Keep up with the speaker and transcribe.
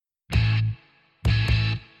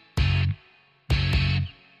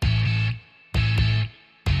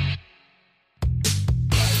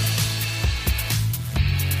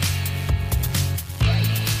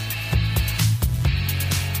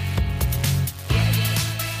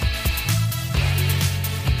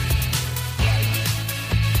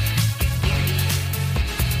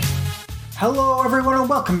Hello everyone and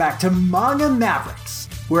welcome back to Manga Mavericks.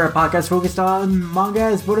 We're a podcast focused on manga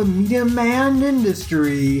as both a medium and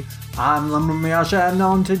industry. I'm Lemon Miyasha, and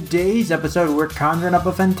on today's episode we're conjuring up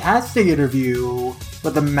a fantastic interview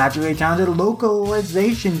with the magically talented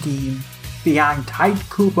localization team behind Tite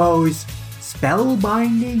Kubo's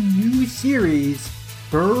spellbinding new series,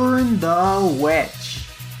 Burn the Witch.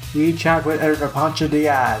 We chat with editor Pancho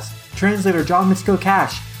Diaz, translator John Mitsuko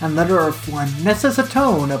Cash, and letterer Vanessa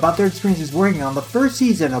Satone about their experiences working on the first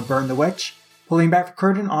season of Burn the Witch, pulling back the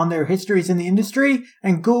curtain on their histories in the industry,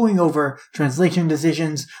 and going over translation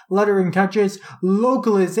decisions, lettering touches,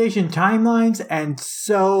 localization timelines, and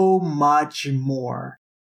so much more.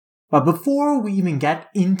 But before we even get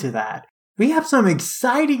into that, we have some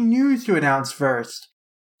exciting news to announce first.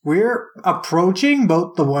 We're approaching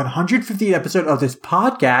both the 150th episode of this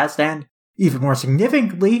podcast and, even more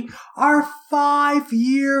significantly, our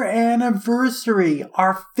 5-year anniversary.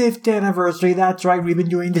 Our 5th anniversary. That's right, we've been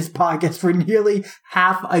doing this podcast for nearly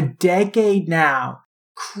half a decade now.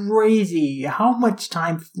 Crazy how much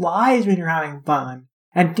time flies when you're having fun.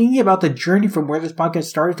 And thinking about the journey from where this podcast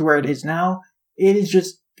started to where it is now, it is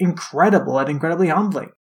just incredible and incredibly humbling.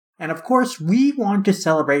 And of course, we want to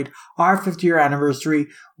celebrate our 5th year anniversary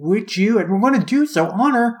with you, and we're going to do so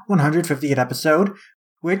on our 150th episode,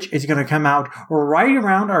 which is going to come out right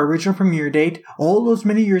around our original premiere date, all those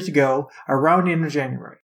many years ago, around the end of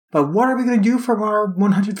January. But what are we going to do from our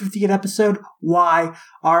 150th episode? Why,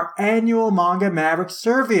 our annual Manga Maverick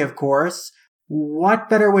survey, of course. What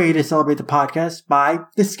better way to celebrate the podcast by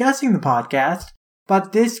discussing the podcast?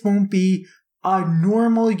 But this won't be a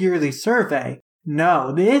normal yearly survey.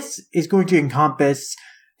 No, this is going to encompass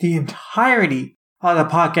the entirety of the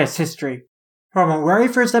podcast history, from our very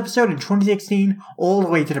first episode in 2016 all the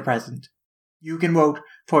way to the present. You can vote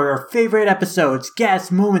for your favorite episodes, guests,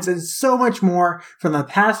 moments, and so much more from the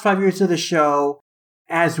past 5 years of the show,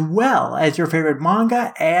 as well as your favorite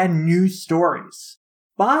manga and news stories.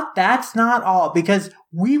 But that's not all, because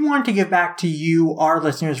we want to give back to you, our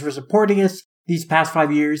listeners, for supporting us these past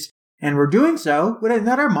 5 years, and we're doing so with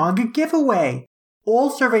another manga giveaway.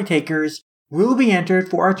 All survey takers will be entered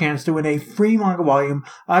for a chance to win a free manga volume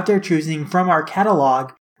of their choosing from our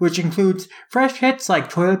catalog, which includes fresh hits like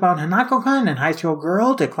Toilet Bound Hanako-kun and High School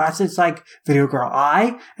Girl to classics like Video Girl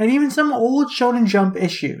I, and even some old Shonen Jump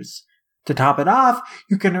issues. To top it off,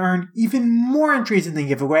 you can earn even more entries in the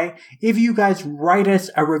giveaway if you guys write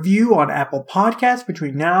us a review on Apple Podcasts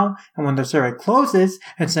between now and when the survey closes,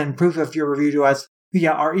 and send proof of your review to us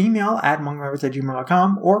via our email at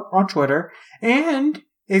mangamaveriks@gmail.com or on Twitter. And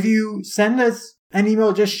if you send us an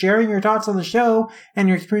email just sharing your thoughts on the show and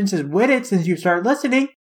your experiences with it since you started listening,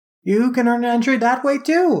 you can earn an entry that way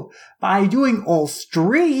too. By doing all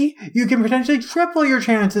three, you can potentially triple your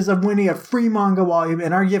chances of winning a free manga volume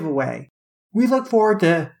in our giveaway. We look forward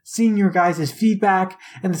to seeing your guys' feedback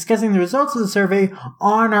and discussing the results of the survey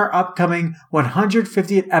on our upcoming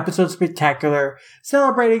 150th episode spectacular.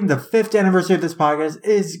 Celebrating the 5th anniversary of this podcast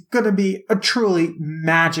is going to be a truly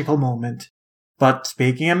magical moment. But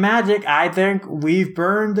speaking of magic, I think we've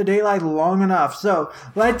burned the daylight long enough. So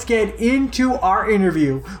let's get into our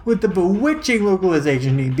interview with the bewitching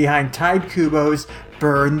localization team behind Tite Kubo's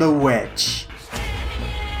Burn the Witch.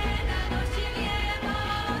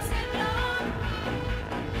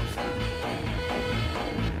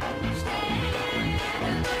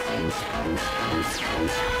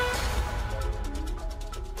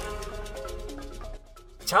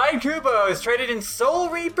 Tite Kubo is traded in Soul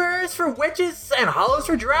Reapers for witches and Hollows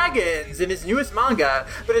for dragons in his newest manga,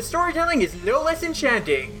 but his storytelling is no less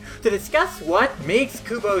enchanting. To discuss what makes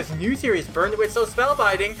Kubo's new series Burn the Witch so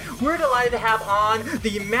spellbinding, we're delighted to have on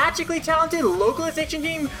the magically talented localization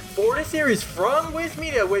team for the series from Viz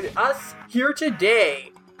Media with us here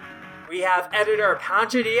today. We have editor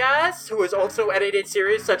Pancho Diaz, who has also edited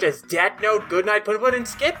series such as Death Note, Goodnight Punpun, and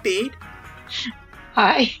Skip Beat.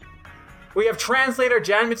 Hi. We have translator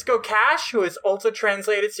John Mitsuko Cash, who has also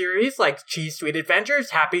translated series like Cheese Sweet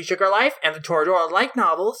Adventures, Happy Sugar Life, and the Toradora light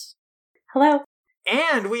novels. Hello.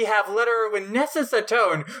 And we have letterer Vanessa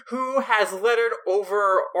Satone, who has lettered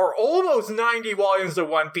over or almost 90 volumes of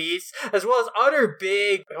One Piece, as well as other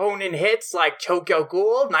big shonen hits like Tokyo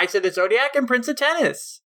Ghoul, Knights of the Zodiac, and Prince of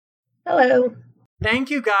Tennis. Hello.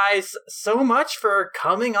 Thank you guys so much for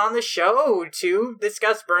coming on the show to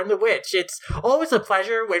discuss Burn the Witch. It's always a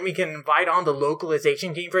pleasure when we can invite on the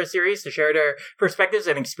localization team for a series to share their perspectives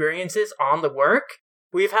and experiences on the work.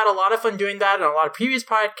 We've had a lot of fun doing that in a lot of previous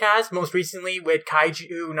podcasts, most recently with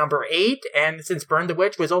Kaiju number 8, and since Burn the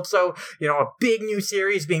Witch was also, a big new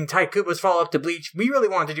series being Tite Kubo's follow-up to Bleach, we really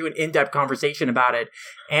wanted to do an in-depth conversation about it.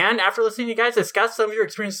 And after listening to you guys discuss some of your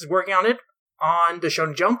experiences working on it, on the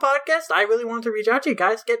Shonen Jump podcast, I really wanted to reach out to you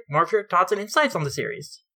guys, get more of your thoughts and insights on the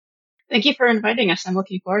series. Thank you for inviting us. I'm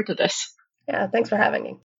looking forward to this. Yeah, thanks for having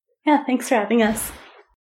me. Yeah, thanks for having us.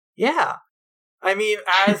 Yeah. I mean,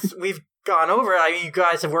 as we've gone over, I mean, you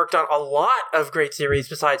guys have worked on a lot of great series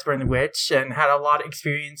besides Burn the Witch and had a lot of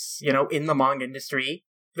experience, in the manga industry.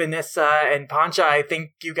 Vanessa and Pancha, I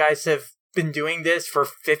think you guys have been doing this for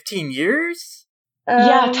 15 years?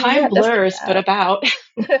 Time blurs, but about.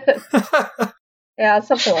 Yeah,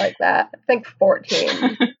 something like that. I think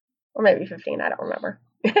 14. Or maybe 15, I don't remember.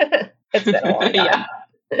 It's been a long time. Yeah.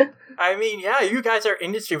 I mean, yeah, you guys are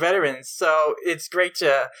industry veterans, so it's great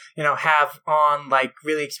to, have on,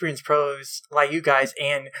 really experienced pros like you guys.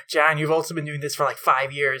 And, Jan, you've also been doing this for,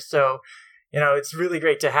 5 years, so, it's really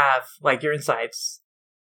great to have, your insights.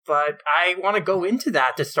 But I want to go into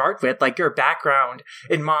that to start with, your background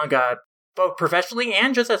in manga, both professionally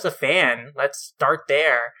and just as a fan. Let's start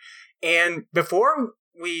there. And before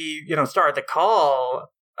we, start the call,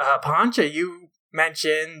 Pancha, you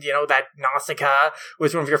mentioned, that Nausicaa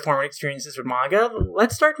was one of your former experiences with manga.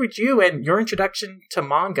 Let's start with you and your introduction to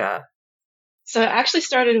manga. So it actually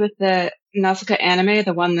started with the Nausicaa anime,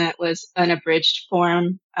 the one that was an abridged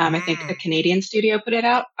form. I think a Canadian studio put it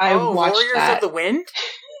out. I watched Warriors that. of the Wind?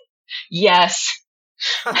 Yes.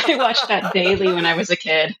 I watched that daily when I was a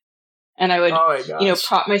kid. And I would,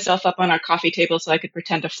 prop myself up on our coffee table so I could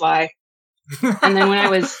pretend to fly. And then when I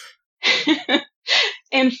was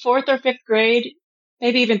in 4th or 5th grade,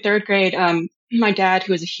 maybe even 3rd grade, my dad,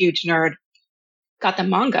 who was a huge nerd, got the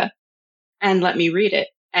manga and let me read it.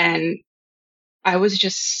 And I was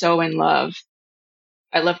just so in love.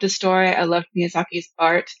 I loved the story. I loved Miyazaki's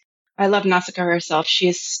art. I love Nausicaa herself. She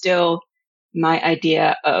is still my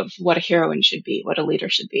idea of what a heroine should be, what a leader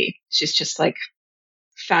should be. She's just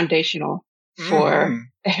foundational for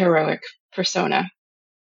a heroic persona.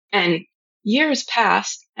 And years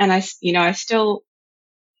passed, and I still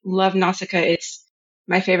love Nausicaa. It's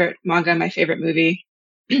my favorite manga, my favorite movie.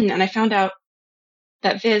 And I found out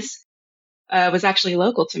that Viz was actually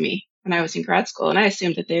local to me when I was in grad school, and I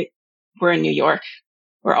assumed that they were in New York,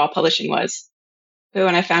 where all publishing was. But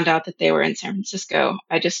when I found out that they were in San Francisco,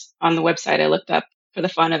 on the website, I looked up for the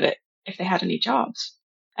fun of it if they had any jobs.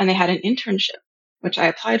 And they had an internship, which I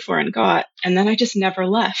applied for and got, and then I just never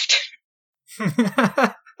left.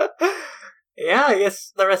 Yeah, I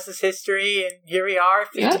guess the rest is history, and here we are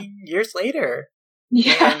 15 years later.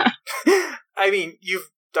 Yeah. And, I mean, you've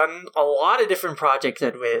done a lot of different projects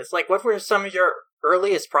at Viz. What were some of your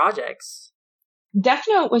earliest projects? Death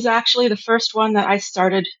Note was actually the first one that I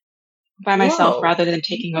started by myself rather than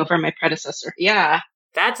taking over my predecessor. Yeah.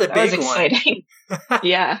 That's a big one. That was exciting.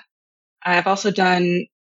 Yeah. I've also done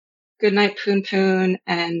Goodnight Poon Poon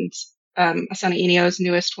and Asana Inio's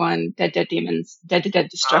newest one, Dead Dead Demons, Dead to Dead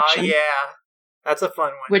Destruction. Oh, yeah. That's a fun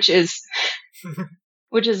one. Which is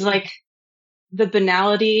the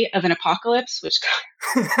banality of an apocalypse, which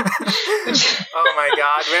oh my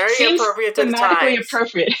god, very appropriate to the times.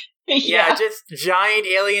 Appropriate. Yeah, just giant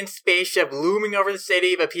alien spaceship looming over the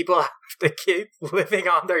city, but people have to keep living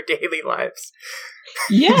on their daily lives.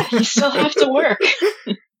 Yeah, you still have to work.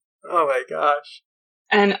 Oh my gosh.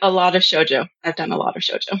 And a lot of shoujo. I've done a lot of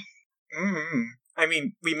shoujo. Mm-hmm. I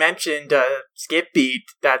mean, we mentioned Skip Beat.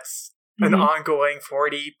 That's an ongoing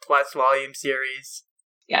 40-plus volume series.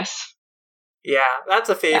 Yes. Yeah, that's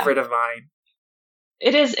a favorite of mine.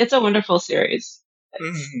 It is. It's a wonderful series.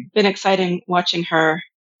 It's been exciting watching her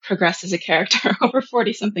progress as a character over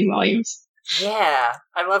 40-something volumes. Yeah,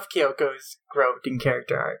 I love Kyoko's growth in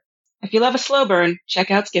character art. If you love a slow burn,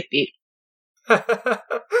 check out Skip Beat.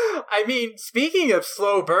 I mean, speaking of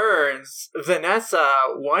slow burns, Vanessa,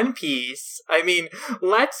 One Piece. I mean,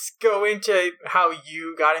 let's go into how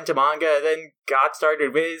you got into manga, then got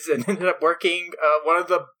started with, and ended up working one of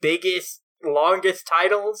the biggest, longest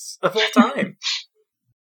titles of all time.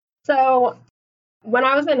 So, when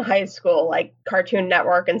I was in high school, Cartoon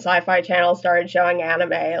Network and Sci-Fi Channel started showing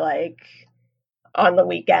anime, on the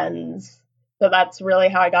weekends. So that's really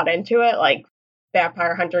how I got into it,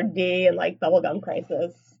 Vampire Hunter D and Bubblegum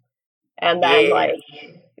Crisis. And then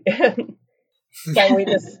then we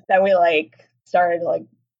started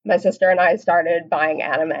my sister and I started buying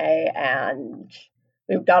anime, and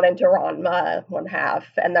we got into Ranma one half,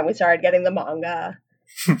 and then we started getting the manga.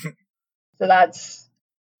 So that's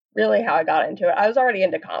really how I got into it. I was already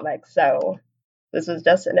into comics, so this was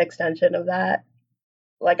just an extension of that.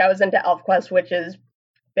 I was into ElfQuest, which is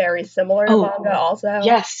very similar to manga also.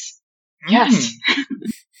 Yes. Yes.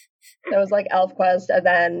 It was ElfQuest and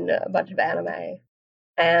then a bunch of anime.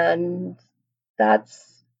 And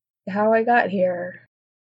that's how I got here.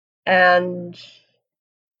 And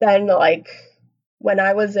then when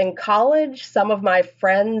I was in college, some of my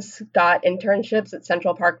friends got internships at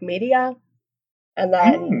Central Park Media, and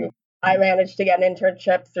then I managed to get an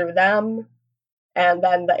internship through them, and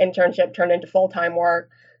then the internship turned into full-time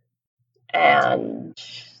work, and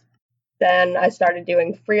then I started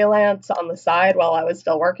doing freelance on the side while I was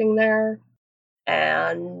still working there,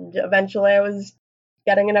 and eventually I was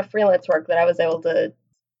getting enough freelance work that I was able to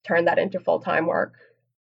turn that into full-time work.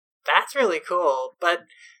 That's really cool, but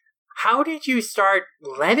how did you start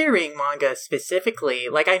lettering manga specifically?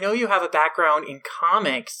 Like, I know you have a background in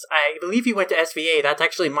comics. I believe you went to SVA. That's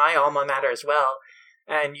actually my alma mater as well.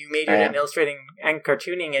 And you majored in illustrating and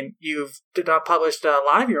cartooning, and you've published a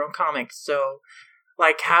lot of your own comics. So,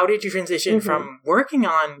 like, how did you transition from working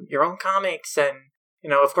on your own comics and,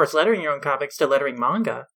 of course, lettering your own comics to lettering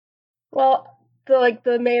manga? Well,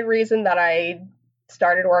 the main reason that I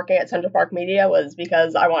started working at Central Park Media was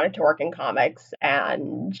because I wanted to work in comics,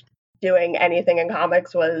 and doing anything in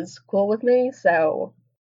comics was cool with me. So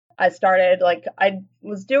I started, I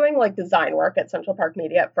was doing, design work at Central Park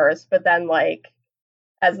Media at first, but then,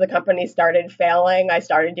 as the company started failing, I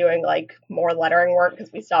started doing, more lettering work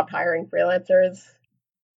because we stopped hiring freelancers.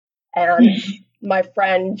 And my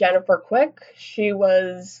friend Jennifer Quick, she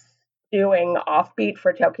was doing Offbeat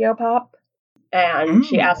for Tokyo Pop, and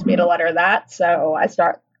she asked me to letter that. So I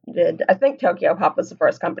think Tokyo Pop was the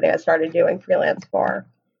first company I started doing freelance for.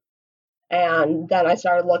 And then I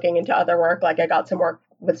started looking into other work. I got some work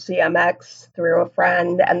with CMX through a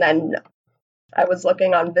friend. And then I was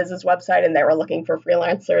looking on Viz's website, and they were looking for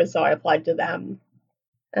freelancers, so I applied to them.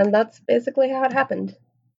 And that's basically how it happened.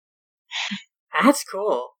 That's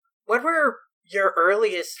cool. What were your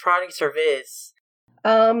earliest projects for Viz?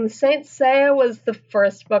 Saint Seiya was the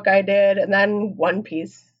first book I did, and then One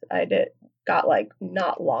Piece got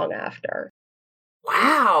not long after.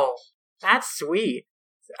 Wow, that's sweet.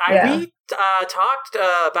 We talked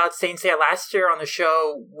about Saint Seiya last year on the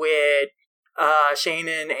show with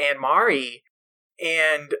Shannon and Mari,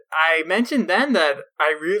 and I mentioned then that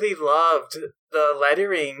I really loved the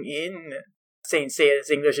lettering in Saint Seiya's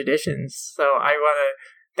English editions, so I want to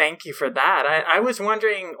thank you for that. I was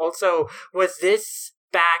wondering also, was this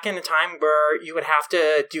back in a time where you would have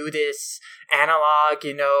to do this analog,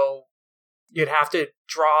 you'd have to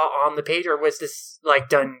draw on the page, or was this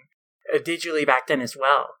done digitally back then as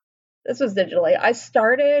well? This was digitally.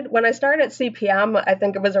 When I started at CPM, I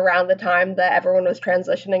think it was around the time that everyone was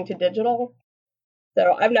transitioning to digital.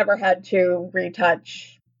 So I've never had to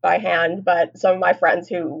retouch by hand, but some of my friends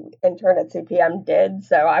who interned at CPM did,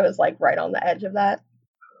 so I was right on the edge of that.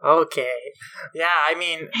 Okay. Yeah, I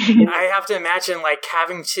mean, I have to imagine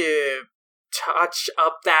having to touch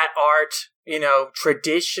up that art,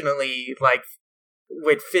 traditionally,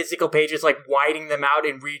 with physical pages, whitening them out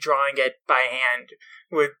and redrawing it by hand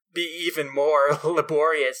would be even more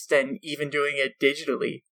laborious than even doing it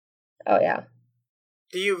digitally. Oh, yeah.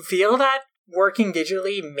 Do you feel that working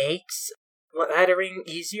digitally makes lettering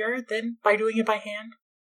easier than by doing it by hand?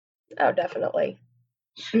 Oh, definitely.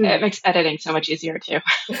 It makes editing so much easier, too.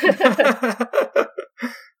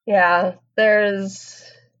 Yeah,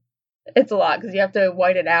 it's a lot because you have to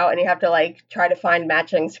white it out and you have to try to find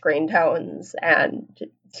matching screen tones, and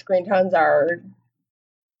screen tones are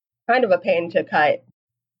kind of a pain to cut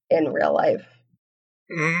in real life.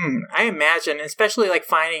 I imagine, especially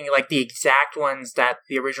finding the exact ones that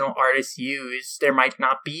the original artists used. There might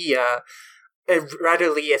not be a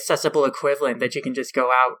readily accessible equivalent that you can just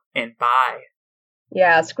go out and buy.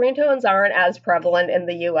 Yeah, screen tones aren't as prevalent in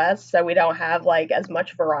the US, so we don't have as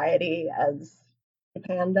much variety as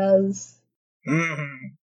Japan does.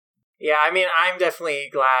 Yeah, I mean, I'm definitely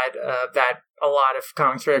glad that a lot of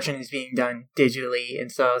comics production is being done digitally, and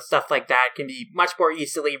so stuff like that can be much more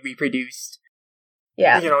easily reproduced.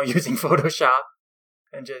 Yeah, using Photoshop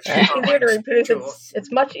and just easier to reproduce. It's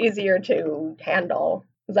much easier to handle.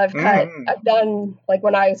 Because I've done,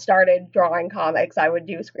 when I started drawing comics, I would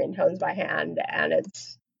do screen tones by hand, and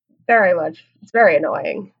it's very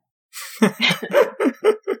annoying.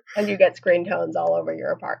 And you get screen tones all over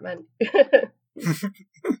your apartment.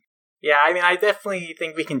 Yeah, I mean, I definitely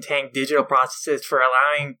think we can thank digital processes for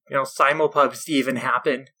allowing, simulpubs to even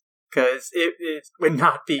happen, because it would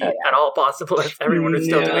not be at all possible if everyone was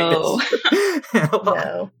still doing this.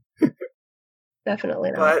 No. Definitely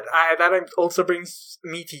not. But that also brings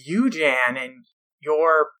me to you, Jan, and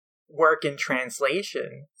your work in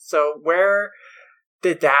translation. So where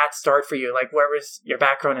did that start for you? Where was your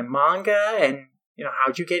background in manga, and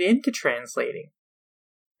how'd you get into translating?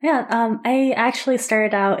 Yeah, I actually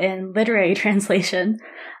started out in literary translation.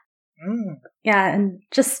 Yeah, and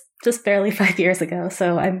just barely 5 years ago,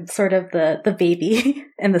 so I'm sort of the baby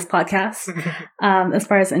in this podcast as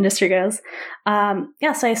far as industry goes.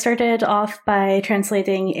 So I started off by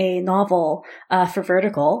translating a novel for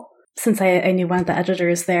Vertical, since I knew one of the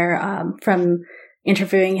editors there from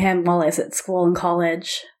interviewing him while I was at school and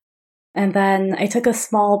college. And then I took a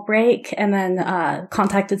small break and then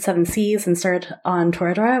contacted Seven Seas and started on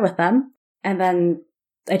Toradora with them. And then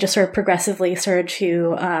I just sort of progressively started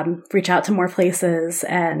to reach out to more places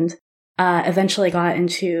and eventually got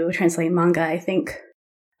into translating manga. I think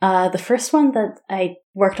the first one that I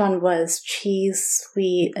worked on was Cheese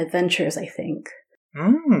Sweet Adventures, I think.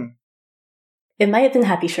 It might have been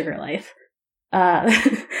Happy Sugar Life. I'm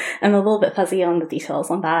a little bit fuzzy on the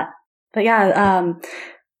details on that. But yeah,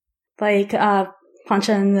 like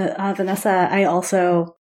Pancha and Vanessa, I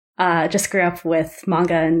also just grew up with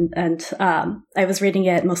manga and I was reading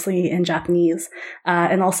it mostly in Japanese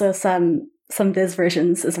and also some Viz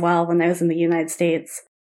versions as well when I was in the United States.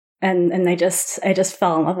 And I just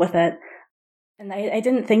fell in love with it. And I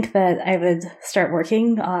didn't think that I would start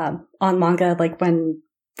working on manga like when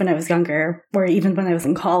I was younger or even when I was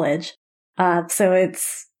in college. So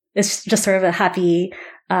it's just sort of a happy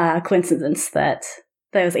coincidence that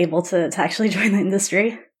I was able to actually join the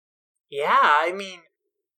industry. Yeah, I mean,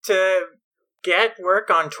 to get work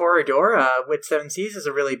on Toradora with Seven Seas is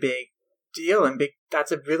a really big deal, and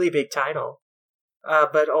that's a really big title.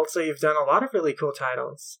 But also you've done a lot of really cool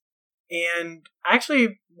titles. And I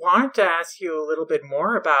actually wanted to ask you a little bit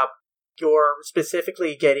more about your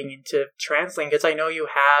specifically getting into translating, because I know you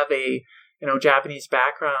have a Japanese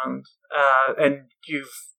background, and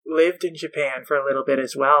you've lived in Japan for a little bit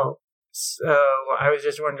as well. So I was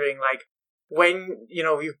just wondering, like, when,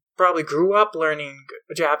 you probably grew up learning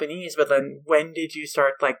Japanese, but then when did you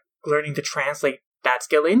start, like, learning to translate that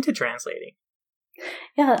skill into translating?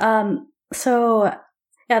 Yeah, so,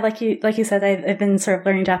 yeah, like you said, I've been sort of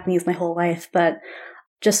learning Japanese my whole life, but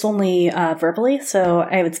just only verbally. So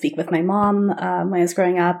I would speak with my mom when I was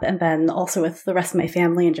growing up, and then also with the rest of my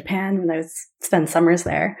family in Japan when I was spend summers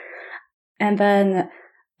there. And then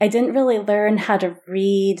I didn't really learn how to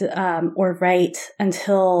read or write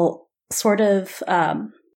until sort of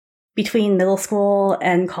between middle school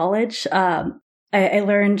and college. I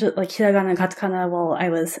learned like hiragana and katakana while I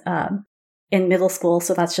was in middle school,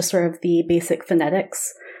 so that's just sort of the basic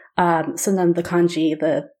phonetics. So none of the kanji,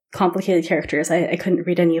 the complicated characters, I couldn't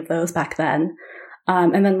read any of those back then.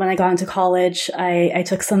 And then when I got into college, I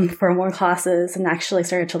took some formal classes and actually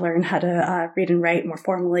started to learn how to read and write more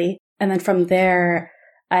formally. And then from there,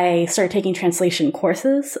 I started taking translation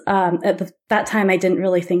courses. At that time, I didn't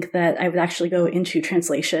really think that I would actually go into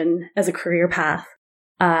translation as a career path.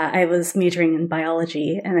 I was majoring in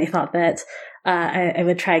biology, and I thought that I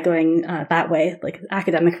would try going that way, like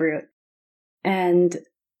academic route. And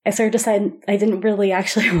I sort of decided I didn't really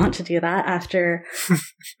actually want to do that after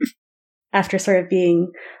sort of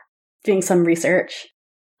doing some research.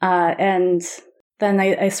 And then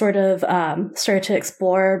I sort of started to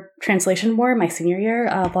explore translation more my senior year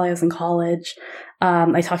while I was in college.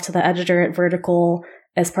 I talked to the editor at Vertical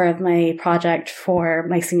as part of my project for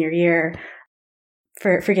my senior year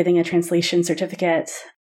for getting a translation certificate.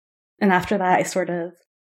 And after that,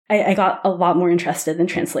 I got a lot more interested in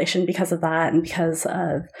translation because of that and because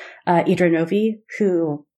of Idra Novi,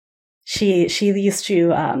 who she used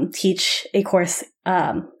to teach a course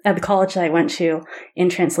at the college that I went to in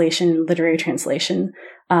translation, literary translation.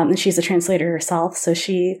 And she's a translator herself, so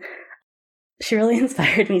she really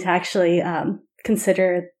inspired me to actually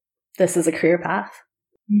consider this as a career path.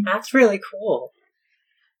 That's really cool.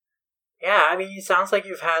 Yeah, I mean, it sounds like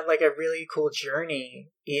you've had like a really cool journey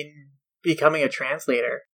in becoming a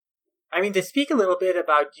translator. I mean, to speak a little bit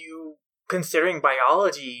about you considering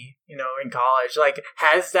biology, in college, like,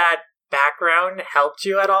 has that background helped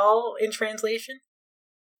you at all in translation?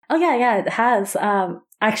 Oh, yeah, it has.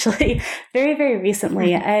 Actually, very, very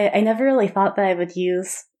recently, I never really thought that I would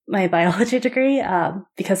use my biology degree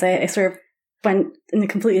because I sort of went in a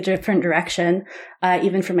completely different direction,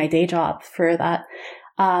 even for my day job for that.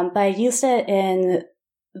 But I used it in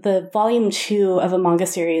the volume 2 of a manga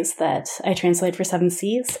series that I translated for Seven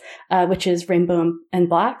Seas, which is Rainbow and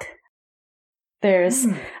Black. There's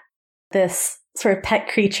this sort of pet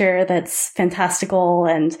creature that's fantastical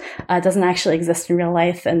and doesn't actually exist in real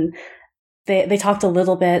life. And they talked a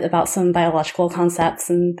little bit about some biological concepts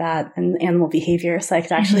and animal behavior, so I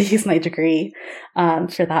could actually use my degree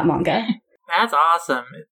for that manga. That's awesome.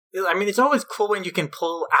 I mean, it's always cool when you can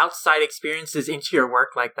pull outside experiences into your work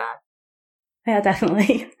like that. Yeah,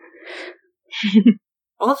 definitely.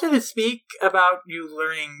 Also, to speak about you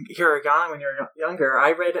learning hiragana when you're younger,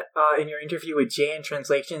 I read in your interview with Jan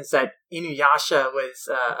Translations that Inuyasha was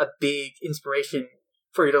a big inspiration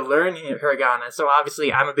for you to learn hiragana. So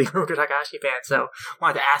obviously, I'm a big Roku Takahashi fan, so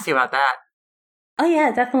wanted to ask you about that. Oh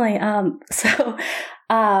yeah, definitely. So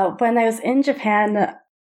when I was in Japan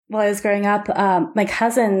while I was growing up, my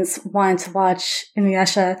cousins wanted to watch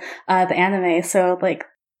Inuyasha, the anime. So like,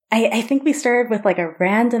 I think we started with like a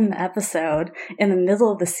random episode in the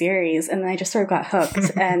middle of the series, and then I just sort of got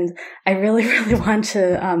hooked. And I really, really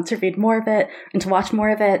wanted to read more of it and to watch more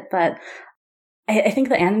of it. But I think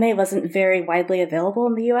the anime wasn't very widely available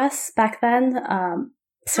in the US back then.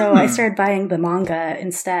 So I started buying the manga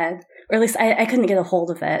instead, or at least I couldn't get a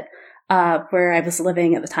hold of it where I was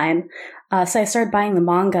living at the time. So I started buying the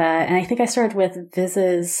manga, and I think I started with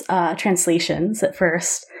Viz's translations at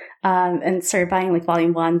first. And started buying like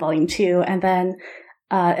volume 1, volume 2. And then,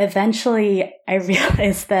 eventually I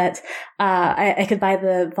realized that, I could buy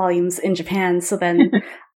the volumes in Japan. So then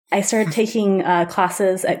I started taking,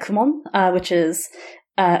 classes at Kumon, which is,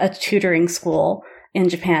 a tutoring school in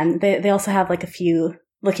Japan. They also have like a few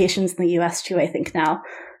locations in the US too, I think now.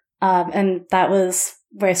 And that was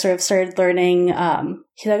where I sort of started learning,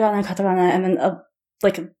 hiragana, katakana, and then,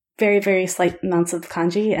 like very, very slight amounts of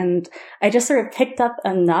kanji, and I just sort of picked up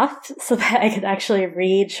enough so that I could actually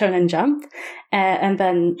read Shonen Jump, and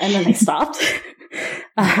then I stopped,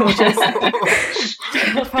 which is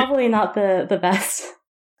probably not the best.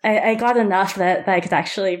 I got enough that I could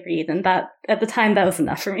actually read, and that at the time that was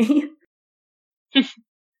enough for me.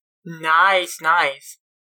 Nice.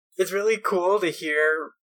 It's really cool to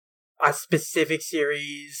hear a specific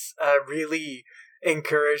series really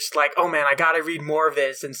encouraged, like, oh man, I gotta read more of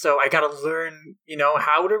this, and so I gotta learn,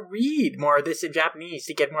 how to read more of this in Japanese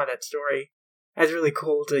to get more of that story. That's really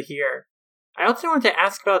cool to hear. I also wanted to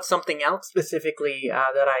ask about something else specifically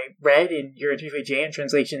that I read in your interview with Jan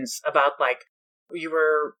Translations about, like, you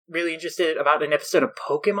were really interested about an episode of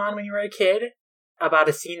Pokemon when you were a kid, about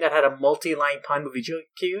a scene that had a multi-line pun with visual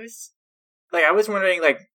cues. Like, I was wondering,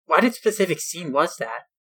 like, what specific scene was that?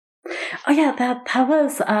 Oh yeah, that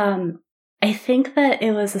was, I think that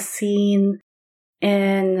it was a scene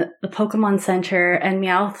in the Pokemon Center, and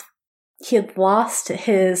Meowth, he had lost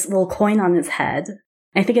his little coin on his head.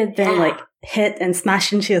 I think it had been like hit and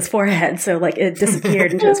smashed into his forehead, so like it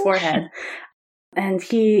disappeared into his forehead. And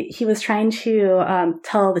he was trying to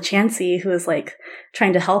tell the Chansey, who was like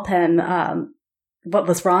trying to help him, what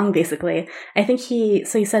was wrong, basically. I think he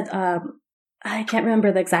said, I can't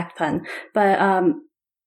remember the exact pun, but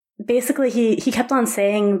basically, he kept on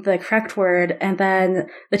saying the correct word, and then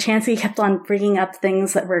the Chansey kept on bringing up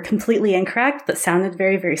things that were completely incorrect but sounded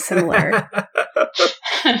very, very similar.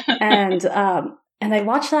 And I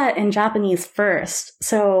watched that in Japanese first,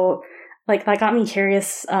 so like that got me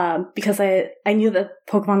curious because I knew that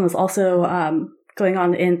Pokemon was also going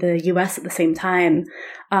on in the US at the same time.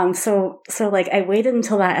 So like I waited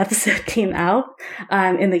until that episode came out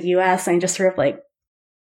in the US, and just sort of like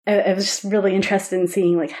I was just really interested in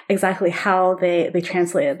seeing like exactly how they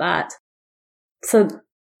translated that. So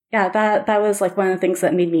yeah, that was like one of the things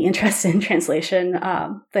that made me interested in translation.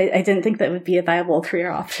 I didn't think that would be a viable career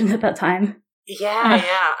option at that time. Yeah.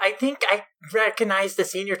 I think I recognize the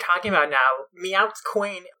scene you're talking about now. Meowth's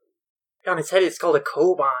coin on his head is called a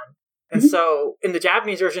koban. And so in the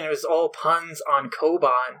Japanese version, it was all puns on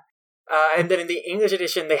koban. And then in the English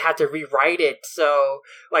edition, they had to rewrite it so,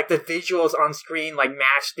 like, the visuals on screen, like,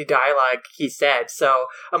 matched the dialogue he said. So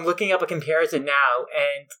I'm looking up a comparison now,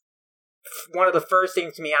 and one of the first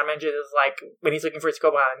things Meowth mentioned is, like, when he's looking for his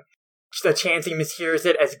Koban, the Chansey mishears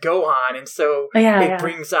it as Gohan, and so it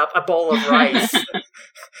brings up a bowl of rice.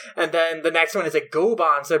 And then the next one is a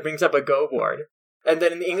Goban, so it brings up a Go board. And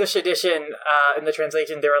then in the English edition, in the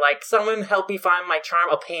translation, they were like, someone help me find my charm,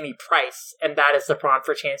 I'll pay any price. And that is the prompt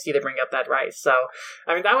for Chansey to bring up that rice. So,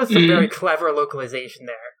 I mean, that was some very clever localization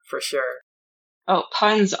there, for sure. Oh,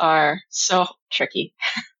 puns are so tricky.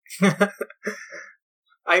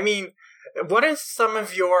 I mean, what are some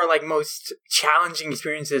of your, like, most challenging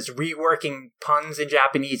experiences reworking puns in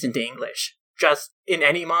Japanese into English? Just in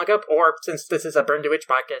any manga, or since this is a Burn the Witch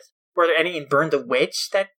podcast, were there any in Burn the Witch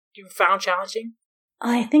that you found challenging?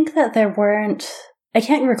 I think that there weren't... I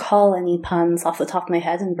can't recall any puns off the top of my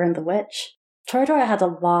head in Burn the Witch. Toradora had a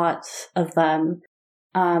lot of them.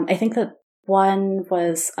 I think that one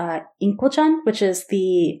was Inko-chan, which is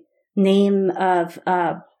the name of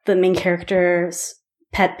the main character's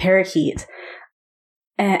pet parakeet.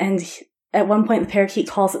 And at one point, the parakeet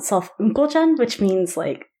calls itself Unko-chan, which means,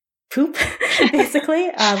 like, poop, basically,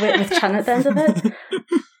 with chan at the end of it.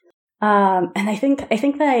 And I think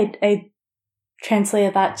that I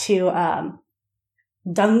translated that to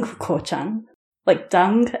dung ko-chan, like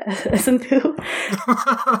dung as in poo.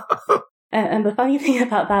 And the funny thing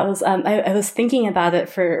about that was, I was thinking about it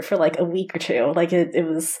for like a week or two. Like it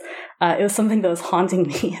was something that was haunting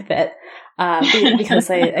me a bit, because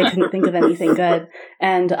I couldn't think of anything good.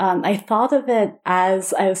 And, I thought of it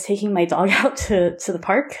as I was taking my dog out to the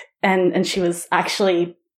park and she was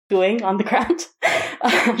actually pooing on the ground.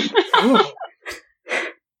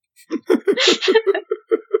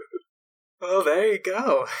 Oh, there you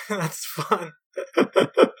go. That's fun.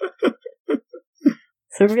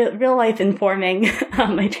 So real life informing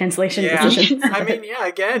my translation decisions. I mean,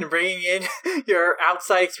 again, bringing in your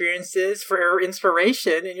outside experiences for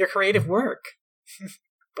inspiration in your creative work.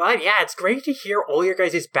 But yeah, it's great to hear all your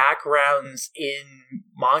guys' backgrounds in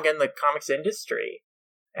manga and the comics industry.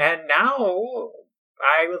 And now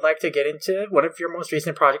I would like to get into one of your most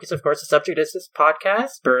recent projects. Of course, the subject is this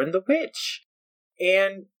podcast, Burn the Witch.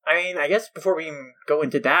 And, I mean, I guess before we go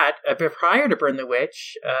into that, prior to Burn the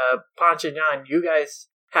Witch, Pancha and Jan, you guys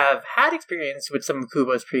have had experience with some of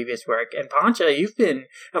Kubo's previous work. And Pancha, you've been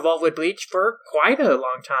involved with Bleach for quite a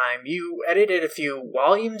long time. You edited a few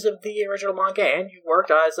volumes of the original manga, and you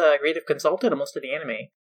worked as a creative consultant on most of the anime.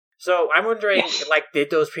 So I'm wondering,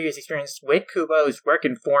 did those previous experiences with Kubo's work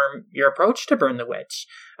inform your approach to Burn the Witch?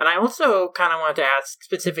 And I also kind of wanted to ask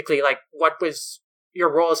specifically, what was your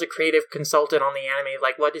role as a creative consultant on the anime?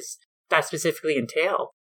 What does that specifically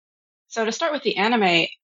entail? So to start with the anime,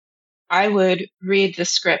 I would read the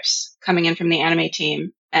scripts coming in from the anime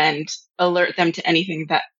team and alert them to anything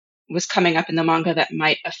that was coming up in the manga that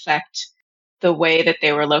might affect the way that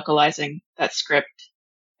they were localizing that script.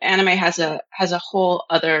 Anime has a whole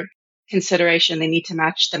other consideration. They need to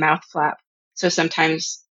match the mouth flap. So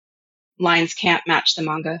sometimes lines can't match the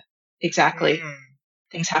manga exactly. Mm.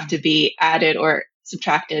 Things have to be added or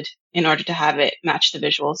subtracted in order to have it match the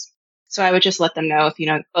visuals. So I would just let them know if,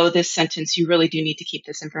 this sentence, you really do need to keep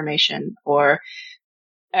this information, or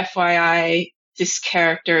FYI, this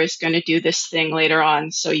character is going to do this thing later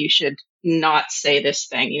on, so you should not say this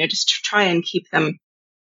thing. Just try and keep them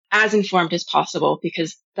as informed as possible,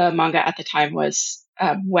 because the manga at the time was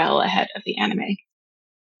well ahead of the anime.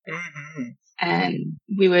 Mm-hmm. And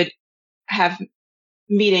we would have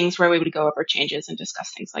meetings where we would go over changes and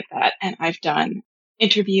discuss things like that. And I've done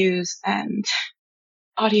interviews and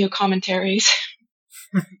audio commentaries.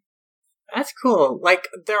 That's cool.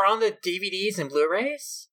 They're on the DVDs and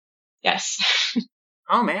Blu-rays? Yes.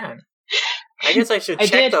 Oh, man. I guess I should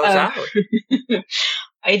check those out.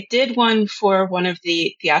 I did one for one of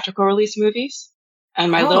the theatrical release movies,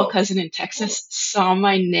 and my little cousin in Texas saw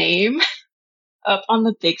my name up on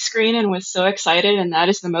the big screen and was so excited, and that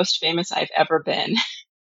is the most famous I've ever been.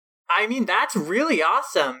 I mean, that's really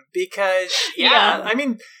awesome because, I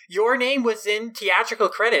mean, your name was in theatrical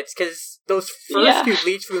credits because those first two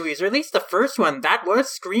Bleach movies, or at least the first one, that was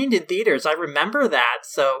screened in theaters. I remember that.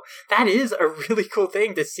 So that is a really cool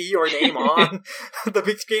thing to see your name on the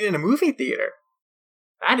big screen in a movie theater.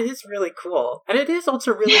 That is really cool. And it is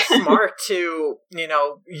also really smart to,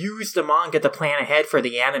 use the manga to plan ahead for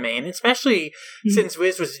the anime. And especially since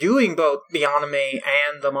Viz was doing both the anime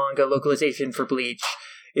and the manga localization for Bleach,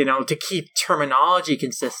 to keep terminology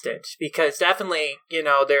consistent. Because definitely,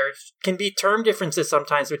 there can be term differences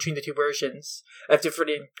sometimes between the two versions of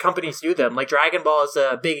different companies do them. Like Dragon Ball is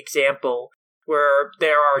a big example where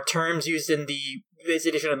there are terms used in the Viz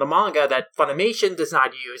edition of the manga that Funimation does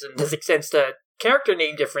not use, and this extends to character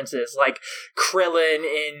name differences, like Krillin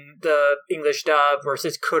in the English dub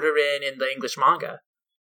versus Kuririn in the English manga.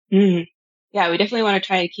 Mm. Yeah, we definitely want to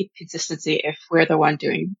try to keep consistency if we're the one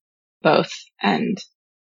doing both. And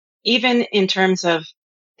even in terms of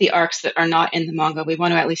the arcs that are not in the manga, we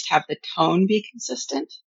want to at least have the tone be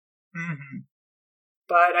consistent. Mm-hmm.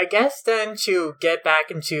 But I guess then to get back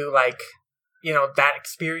into that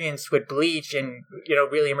experience with Bleach and,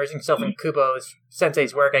 really immersing yourself in Kubo's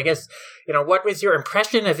sensei's work, I guess, what was your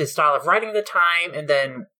impression of his style of writing at the time? And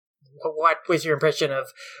then what was your impression of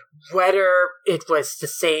whether it was the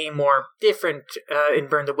same or different in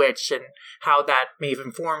Burn the Witch, and how that may have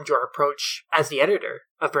informed your approach as the editor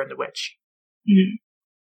of Burn the Witch?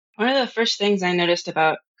 Mm-hmm. One of the first things I noticed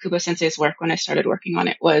about Kubo sensei's work when I started working on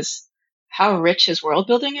it was how rich his world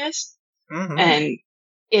building is. Mm-hmm. And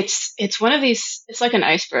it's one of these, it's like an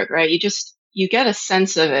iceberg, right? You get a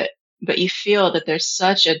sense of it, but you feel that there's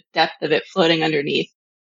such a depth of it floating underneath.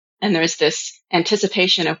 And there's this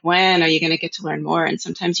anticipation of when are you going to get to learn more? And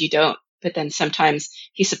sometimes you don't, but then sometimes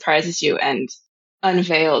he surprises you and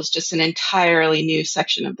unveils just an entirely new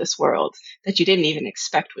section of this world that you didn't even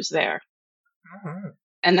expect was there. Mm-hmm.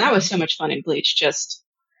 And that was so much fun in Bleach, just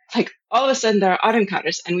like all of a sudden there are auto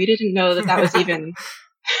encounters, and we didn't know that was even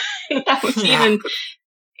even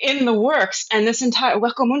in the works. And this entire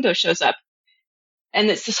Hueco Mundo shows up, and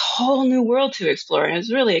it's this whole new world to explore, and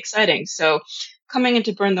it's really exciting. So coming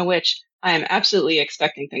into Burn the Witch, I am absolutely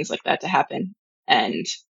expecting things like that to happen. And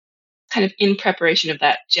kind of in preparation of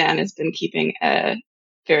that, Jan has been keeping a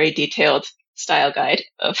very detailed style guide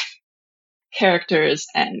of characters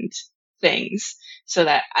and things, so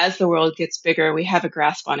that as the world gets bigger, we have a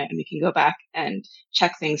grasp on it and we can go back and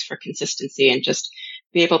check things for consistency and just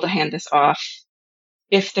be able to hand this off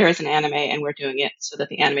if there is an anime and we're doing it, so that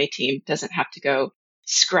the anime team doesn't have to go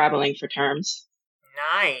scrabbling for terms.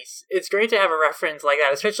 Nice. It's great to have a reference like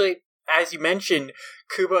that, especially as you mentioned,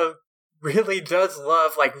 Kubo really does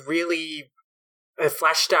love like really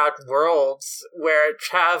fleshed out worlds where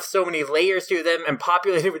have so many layers to them and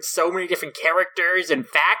populated with so many different characters and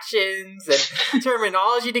factions and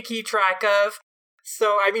terminology to keep track of.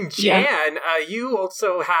 So, I mean, Jan, you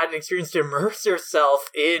also had an experience to immerse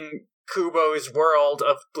yourself in Kubo's world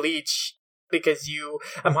of Bleach because you,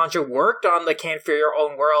 Amhancho, worked on the Can't Fear Your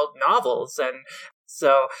Own World novels. And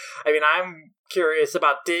so, I mean, I'm curious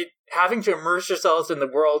about having to immerse yourselves in the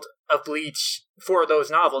world of Bleach for those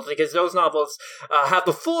novels, because those novels have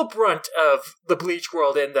the full brunt of the Bleach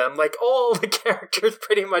world in them. Like, all the characters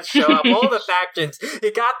pretty much show up, all the factions.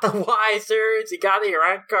 You got the Wisers, you got the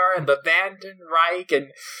Urankar and the Vandenreich,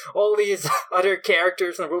 and all these other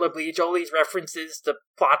characters in the world of Bleach, all these references to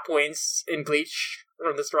plot points in Bleach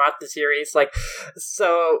from throughout the series. Like,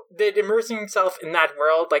 so did immersing yourself in that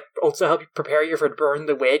world like also help you prepare you for Burn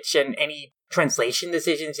the Witch and any translation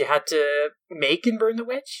decisions you had to make in Burn the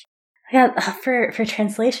Witch? Yeah, for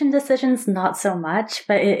translation decisions, not so much,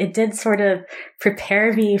 but it did sort of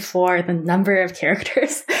prepare me for the number of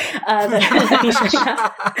characters that be showing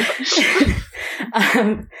up.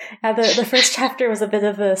 The first chapter was a bit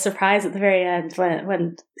of a surprise at the very end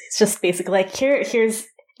when it's just basically like, here's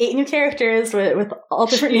 8 new characters with all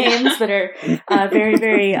different names that are very,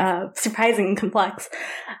 very surprising and complex.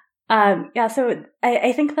 So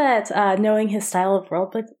I think that knowing his style of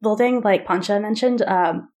world building, like Pancha mentioned,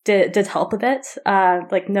 did help a bit.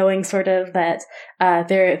 Like knowing sort of that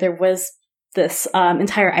there was this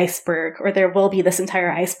entire iceberg, or there will be this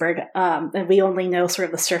entire iceberg, and we only know sort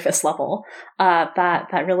of the surface level.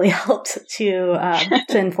 That really helped to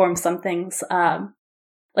inform some things.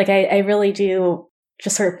 Like I really do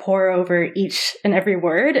just sort of pour over each and every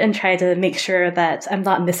word and try to make sure that I'm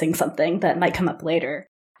not missing something that might come up later.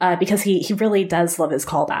 Because he really does love his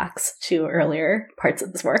callbacks to earlier parts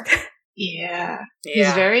of his work. Yeah.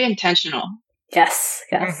 He's very intentional. Yes.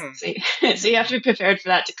 Mm-hmm. So you have to be prepared for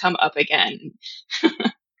that to come up again.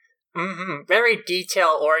 Mm-hmm. Very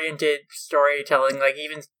detail-oriented storytelling, like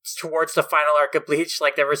even towards the final arc of Bleach,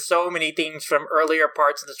 like there were so many things from earlier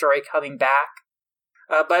parts of the story coming back.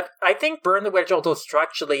 But I think Burn the Witch also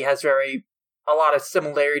structurally has a lot of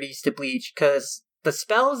similarities to Bleach, because the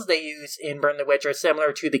spells they use in Burn the Witch are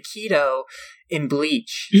similar to the Kido in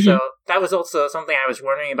Bleach. Mm-hmm. So that was also something I was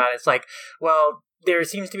wondering about. It's like, well, there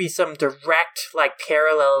seems to be some direct, like,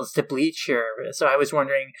 parallels to Bleach here. So I was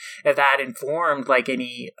wondering if that informed, like,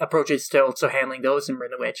 any approaches to also handling those in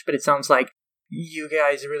Burn the Witch. But it sounds like you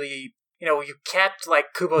guys really, you kept,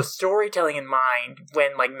 like, Kubo's storytelling in mind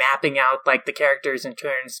when, like, mapping out, like, the characters in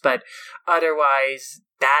turns. But otherwise,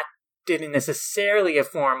 that didn't necessarily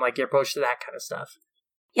inform like your approach to that kind of stuff.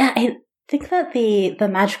 Yeah, I think that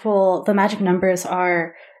the magic numbers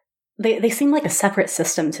are they seem like a separate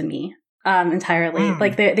system to me entirely.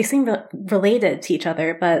 Like they seem related to each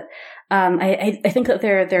other, but I think that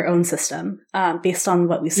they're their own system based on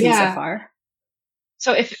what we've seen so far.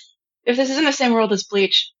 So if this is in the same world as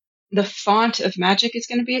Bleach, the font of magic is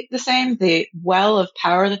going to be the same, the well of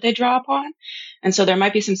power that they draw upon. And so there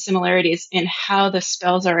might be some similarities in how the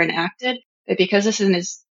spells are enacted, but because this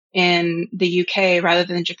is in the UK rather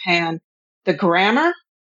than Japan, the grammar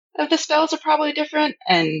of the spells are probably different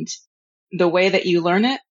and the way that you learn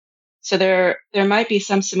it. So there might be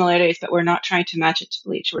some similarities, but we're not trying to match it to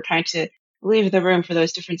Bleach. We're trying to leave the room for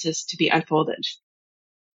those differences to be unfolded.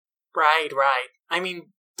 Right. I mean,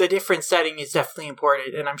 the different setting is definitely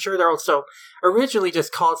important, and I'm sure they're also originally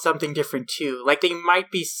just called something different too. Like, they might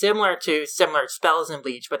be similar to similar spells in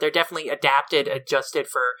Bleach, but they're definitely adjusted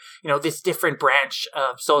for, this different branch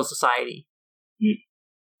of Soul Society. Mm.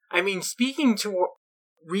 I mean, speaking to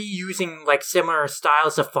reusing, like, similar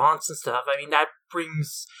styles of fonts and stuff, I mean, that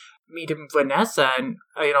brings me to Vanessa and,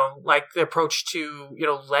 like, the approach to,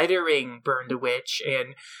 lettering Burn the Witch,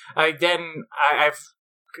 and I've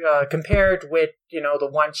compared with, the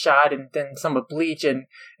one shot and then some of Bleach, and,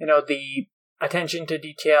 the attention to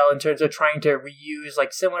detail in terms of trying to reuse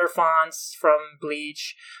like similar fonts from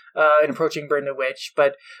Bleach and approaching Burn the Witch.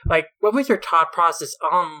 But like, what was your thought process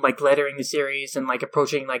on like lettering the series and like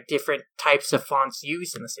approaching like different types of fonts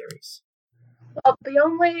used in the series? Well, the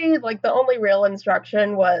only real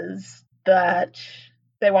instruction was that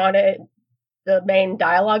they wanted the main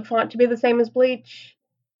dialogue font to be the same as Bleach.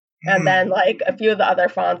 And then, like, a few of the other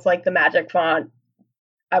fonts, like the magic font,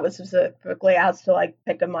 I was specifically asked to, like,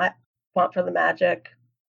 pick a font for the magic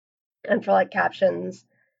and for, like, captions.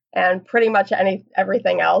 And pretty much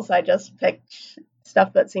everything else, I just picked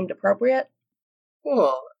stuff that seemed appropriate.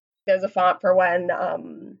 Cool. There's a font for when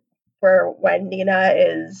Nina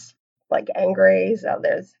is, like, angry, so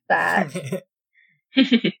there's that.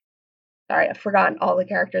 Sorry, I've forgotten all the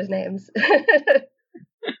characters' names.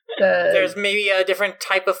 There's maybe a different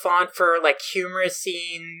type of font for like humorous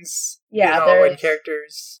scenes. Yeah, when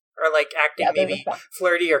characters are like acting maybe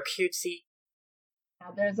flirty or cutesy.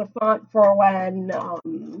 Yeah, there's a font for when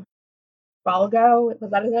Balgo,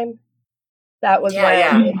 was that his name? That was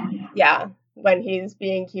when he's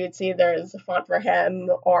being cutesy. There's a font for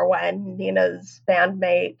him, or when Nina's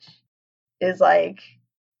bandmate is like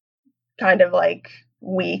kind of like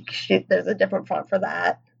weak. There's a different font for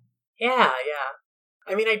that. Yeah.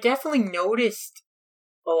 I mean, I definitely noticed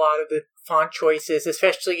a lot of the font choices,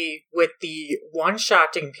 especially with the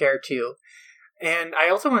one-shot to compare to. And I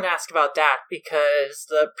also want to ask about that because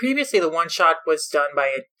previously the one-shot was done by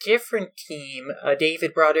a different team,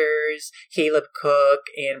 David Brothers, Caleb Cook,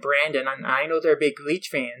 and Brandon. And I know they're big Bleach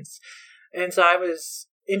fans. And so I was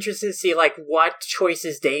interested to see like what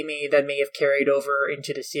choices they made that may have carried over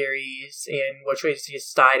into the series and what choices you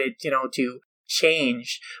decided, to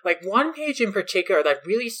change. Like one page in particular that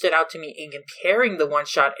really stood out to me in comparing the one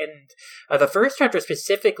shot and the first chapter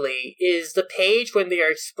specifically is the page when they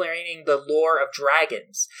are explaining the lore of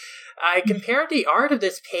dragons. I compared the art of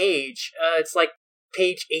this page. It's like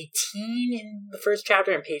page 18 in the first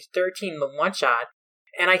chapter and page 13 in the one shot.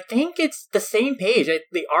 And I think it's the same page.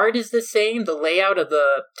 The art is the same. The layout of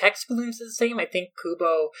the text balloons is the same. I think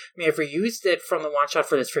Kubo may have reused it from the one-shot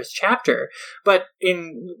for this first chapter. But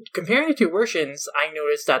in comparing the two versions, I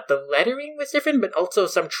noticed that the lettering was different, but also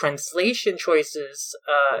some translation choices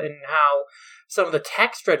and how some of the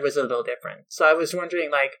text read was a little different. So I was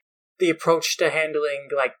wondering, like, the approach to handling,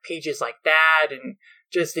 like, pages like that and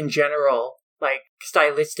just in general, like,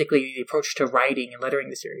 stylistically, the approach to writing and lettering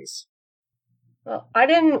the series. Well, I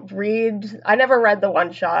never read the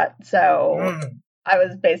one shot, so I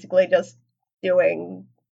was basically just doing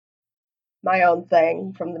my own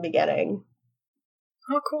thing from the beginning.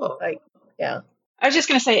 Oh, cool. Like, yeah. I was just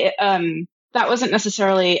going to say, that wasn't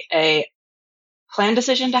necessarily a planned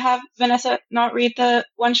decision to have Vanessa not read the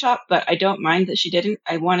one shot, but I don't mind that she didn't.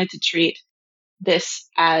 I wanted to treat this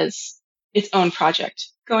as its own project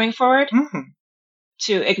going forward,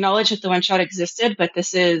 to acknowledge that the one shot existed, but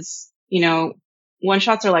this is,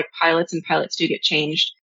 one-shots are like pilots, and pilots do get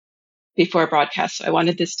changed before broadcast. So I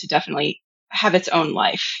wanted this to definitely have its own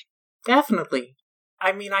life. Definitely.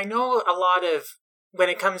 I mean, I know a lot of, when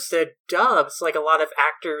it comes to dubs, like a lot of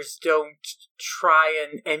actors don't try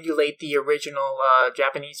and emulate the original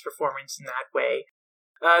Japanese performance in that way.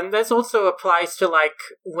 And this also applies to, like,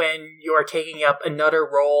 when you're taking up another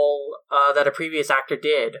role that a previous actor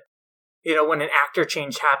did. When an actor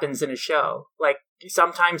change happens in a show. Like,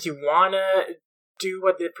 sometimes you want to do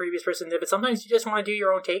what the previous person did, but sometimes you just want to do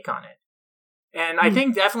your own take on it. And I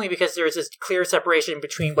think definitely because there's this clear separation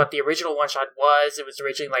between what the original one-shot was. It was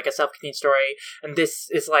originally like a self-contained story, and this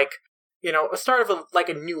is like, a start of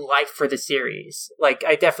a new life for the series. Like,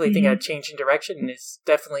 I definitely think a change in direction is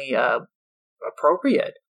definitely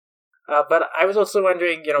appropriate. But I was also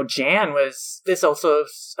wondering, Jan, was this also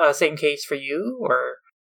same case for you, or?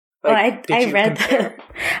 Like, well, I read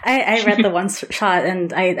I read the one shot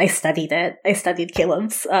and I studied it. I studied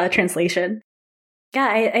Caleb's translation.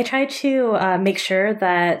 Yeah, I tried to make sure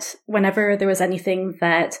that whenever there was anything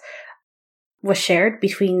that was shared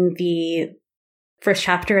between the first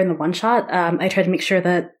chapter and the one shot, I tried to make sure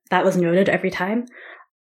that that was noted every time.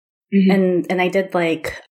 And I did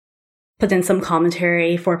put in some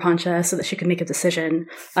commentary for Pancha so that she could make a decision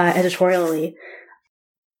editorially.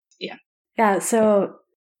 Yeah. So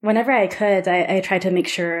whenever I could, I tried to make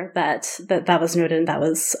sure that was noted and that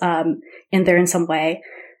was in there in some way.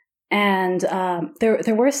 And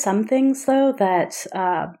there were some things though that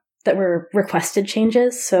were requested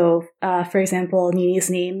changes. So, for example, Nini's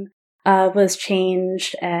name was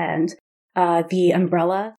changed, and the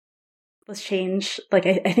umbrella was changed. Like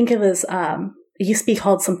I think it was it used to be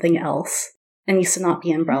called something else, and used to not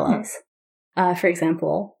be umbrellas. For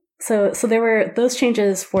example. So those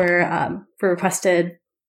changes were requested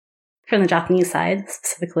from the Japanese side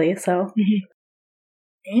specifically. So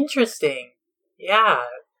interesting. Yeah,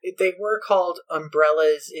 they were called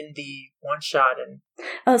umbrellas in the one shot,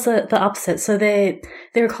 and so the opposite. So they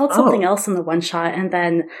were called something else in the one shot, and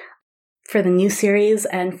then for the new series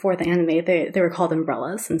and for the anime, they were called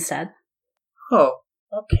umbrellas instead. Oh,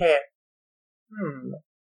 okay.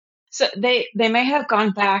 So they may have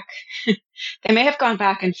gone back. They may have gone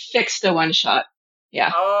back and fixed the one shot.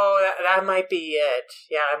 Yeah. Oh, that might be it.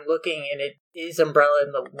 Yeah, I'm looking, and it is umbrella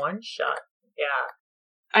in the one shot. Yeah.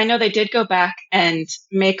 I know they did go back and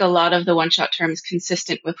make a lot of the one shot terms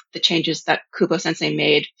consistent with the changes that Kubo Sensei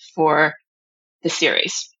made for the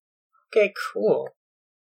series. Okay, cool.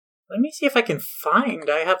 Let me see if I can find.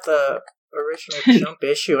 I have the original Jump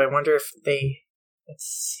issue. I wonder if they. Let's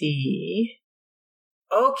see.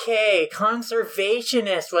 Okay,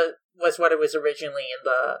 conservationist was what it was originally in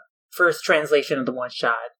the first translation of the one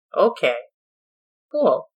shot. Okay,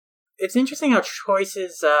 cool. It's interesting how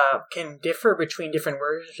choices can differ between different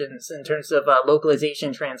versions in terms of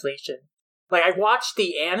localization translation. Like, I watched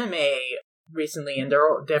the anime recently, and there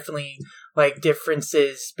are definitely like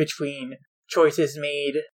differences between choices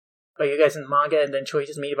made by you guys in the manga and then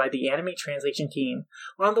choices made by the anime translation team.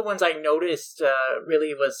 One of the ones I noticed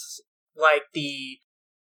really was like the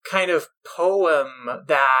kind of poem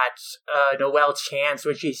that Noelle chants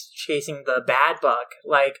when she's chasing the bad bug.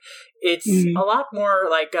 Like, it's a lot more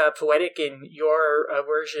like poetic in your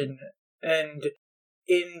version, and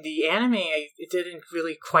in the anime it didn't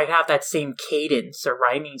really quite have that same cadence or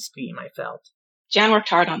rhyming scheme, I felt. Jan worked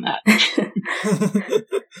hard on that.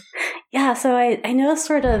 Yeah, so I noticed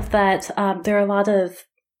sort of that there are a lot of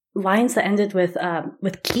lines that ended with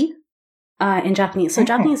ki in Japanese. So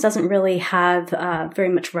Japanese doesn't really have very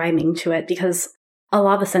much rhyming to it because a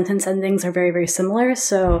lot of the sentence endings are very, very similar.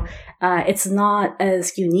 So it's not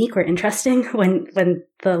as unique or interesting when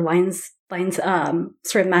the lines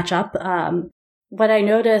sort of match up. What I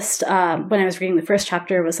noticed when I was reading the first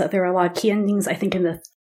chapter was that there were a lot of ki endings, I think, in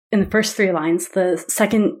the first 3 lines.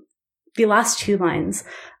 The last 2 lines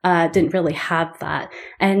didn't really have that.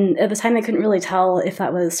 And at the time, I couldn't really tell if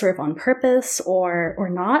that was sort of on purpose or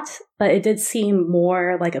not, but it did seem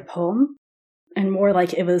more like a poem and more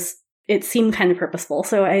like it seemed kind of purposeful.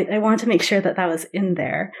 So I wanted to make sure that was in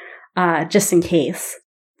there, just in case.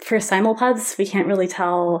 For simulpads, we can't really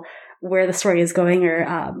tell where the story is going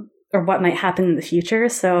or what might happen in the future.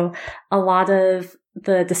 So a lot of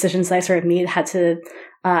the decisions that I sort of made had to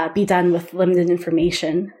be done with limited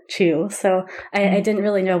information too. So I didn't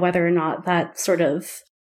really know whether or not that sort of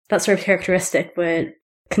characteristic would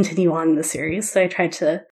continue on in the series. So I tried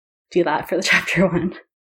to do that for the chapter 1.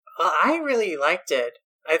 I really liked it.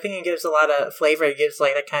 I think it gives a lot of flavor. It gives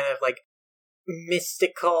like that kind of like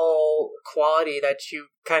mystical quality that you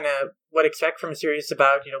kind of would expect from a series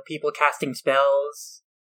about, people casting spells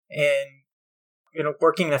and,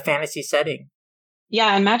 working in a fantasy setting.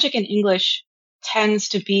 Yeah, and magic in English tends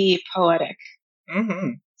to be poetic.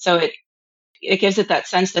 Mm-hmm. So it gives it that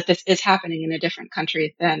sense that this is happening in a different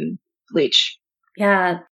country than Bleach.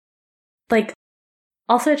 Yeah. Like,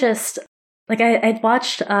 also just, like, I'd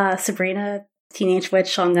watched Sabrina Teenage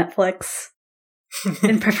Witch on Netflix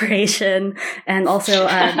in preparation, and also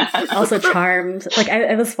Charmed. Like,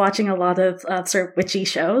 I was watching a lot of sort of witchy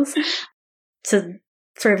shows to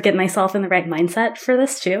sort of get myself in the right mindset for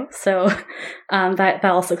this too. So that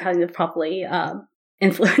also kind of probably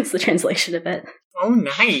influenced the translation a bit. Oh,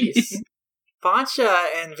 nice. Pancha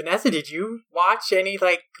and Vanessa, did you watch any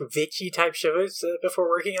like witchy type shows before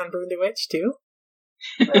working on Burn the Witch too?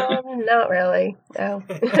 Not really. No.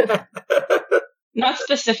 Not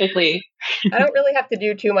specifically. I don't really have to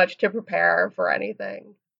do too much to prepare for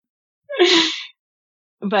anything.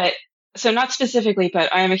 But so not specifically,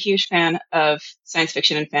 but I am a huge fan of science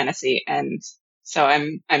fiction and fantasy, and so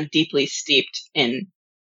I'm deeply steeped in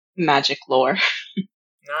magic lore.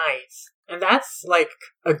 Nice. And that's like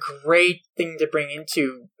a great thing to bring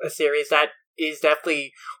into a series that is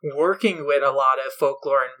definitely working with a lot of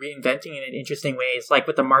folklore and reinventing it in interesting ways, like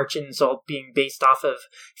with the Marchins all being based off of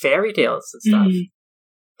fairy tales and stuff. Mm-hmm.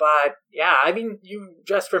 But yeah, I mean, you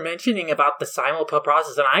just were mentioning about the simulpub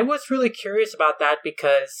process, and I was really curious about that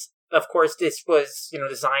because, of course, this was,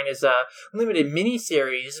 designed as a limited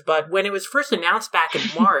miniseries, but when it was first announced back in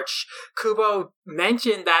March, Kubo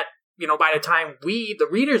mentioned that, by the time we, the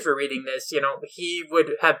readers, were reading this, he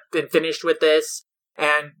would have been finished with this,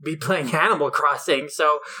 and be playing Animal Crossing.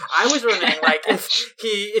 So I was wondering, like,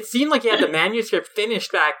 it seemed like he had the manuscript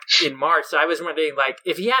finished back in March. So I was wondering, like,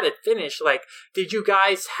 if he had it finished, like, did you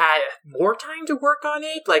guys have more time to work on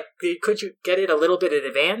it? Like, could you get it a little bit in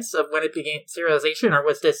advance of when it began serialization? Or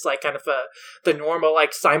was this, like, kind of the normal,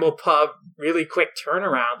 like, simulpub, really quick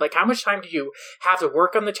turnaround? Like, how much time did you have to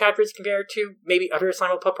work on the chapters compared to maybe other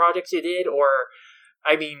simulpub projects you did? Or,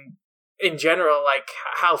 I mean, in general, like,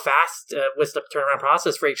 how fast was the turnaround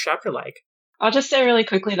process for each chapter like? I'll just say really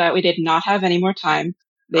quickly that we did not have any more time.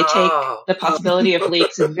 They take the possibility of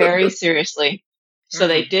leaks very seriously. So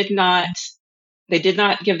they did not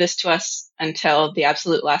give this to us until the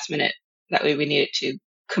absolute last minute. That way we needed to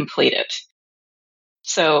complete it.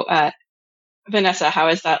 So, Vanessa, how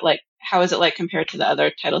is it like compared to the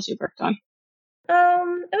other titles you've worked on?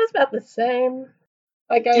 It was about the same.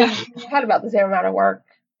 Like, I had about the same amount of work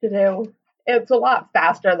to do. It's a lot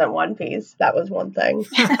faster than One Piece. That was one thing.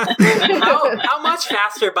 How much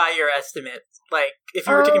faster by your estimate? Like, if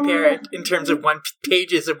you were to compare it in terms of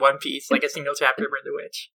pages of One Piece, like a single chapter of Burn the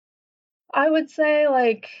Witch? I would say,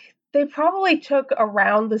 like, they probably took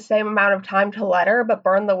around the same amount of time to letter, but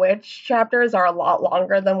Burn the Witch chapters are a lot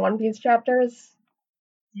longer than One Piece chapters.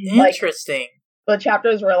 Interesting. Like, the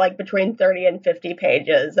chapters were, like, between 30 and 50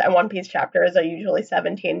 pages, and One Piece chapters are usually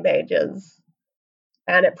 17 pages.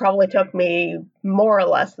 And it probably took me more or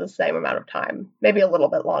less the same amount of time. Maybe a little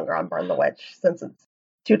bit longer on Burn the Witch, since it's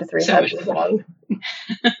 2 to 3 times as long.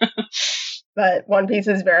 But One Piece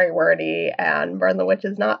is very wordy, and Burn the Witch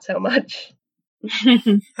is not so much. Yeah,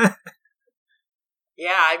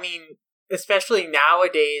 I mean, especially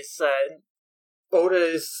nowadays,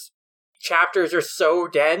 Oda's chapters are so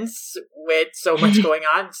dense with so much going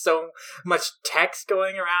on, so much text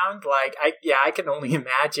going around. Like, I can only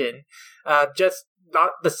imagine. Just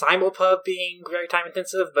not the simulpub being very time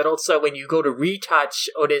intensive, but also when you go to retouch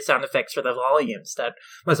Oda's sound effects for the volumes, that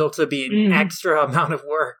must also be an extra amount of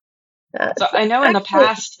work. So I know in the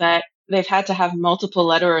past that they've had to have multiple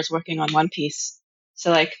letterers working on One Piece.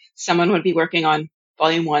 So, like, someone would be working on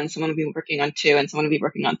Volume 1, someone would be working on 2, and someone would be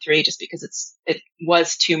working on 3, just because it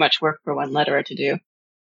was too much work for one letterer to do.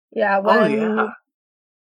 Yeah,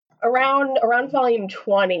 around Volume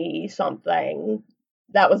 20 something,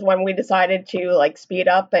 that was when we decided to, like, speed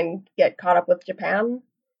up and get caught up with Japan.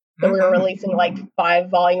 So we were releasing, like, 5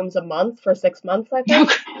 volumes a month for 6 months, I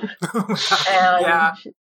think.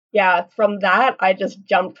 And from that, I just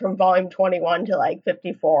jumped from volume 21 to, like,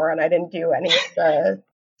 54, and I didn't do any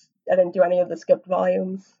of the skipped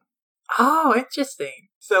volumes. Oh, interesting.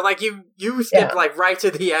 So, like, you skipped like right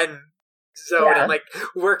to the end zone and, like,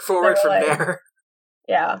 work forward from there.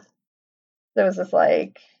 Yeah. There was this,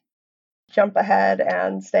 like, jump ahead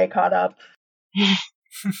and stay caught up.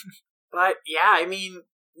 But yeah, I mean,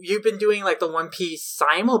 you've been doing, like, the One Piece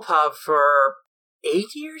simulpub for 8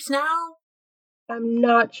 years now? I'm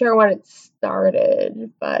not sure when it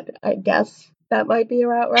started, but I guess that might be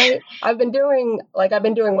about right. I've been doing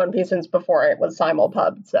One Piece since before it was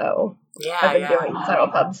simulpub, so I've been doing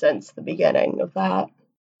simulpub since the beginning of that.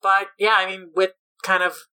 But yeah, I mean, with kind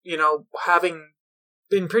of, you know, having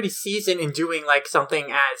been pretty seasoned in doing, like,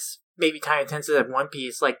 something as maybe time intensive as One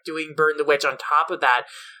Piece, like doing Burn the Witch on top of that,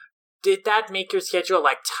 did that make your schedule,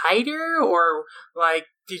 like, tighter, or, like,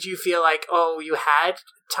 did you feel like, oh, you had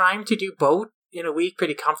time to do both in a week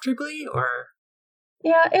pretty comfortably, or?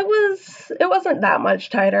 Yeah, it wasn't that much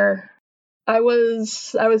tighter. I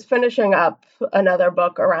was finishing up another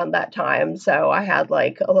book around that time, so I had,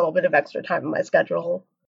 like, a little bit of extra time in my schedule.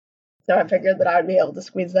 So I figured that I would be able to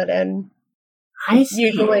squeeze that in. I see.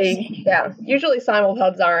 Usually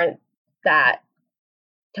simulpubs aren't that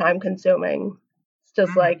time consuming. It's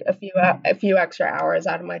just like a few extra hours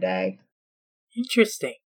out of my day.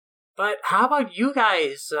 Interesting. But how about you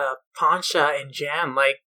guys, Poncha and Jam?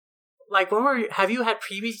 Like, have you had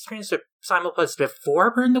previous experience with simulpubs before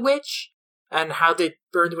Burn the Witch? And how did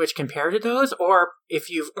Burn the Witch compare to those? Or if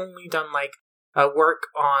you've only done, like, work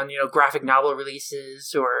on, you know, graphic novel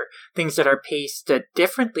releases or things that are paced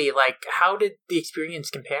differently, like, how did the experience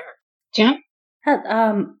compare? Jam?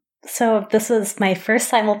 So this was my first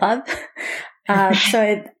simulpub.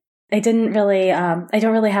 So I don't really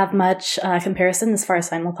have much comparison as far as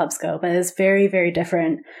simulpubs go, but it's very, very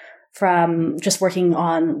different from just working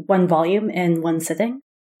on one volume in one sitting,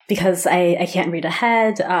 because I can't read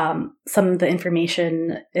ahead. Some of the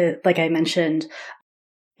information, like I mentioned,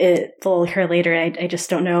 it will occur later. I just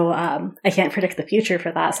don't know. I can't predict the future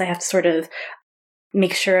for that, so I have to sort of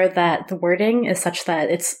make sure that the wording is such that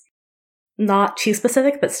it's not too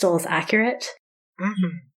specific, but still is accurate.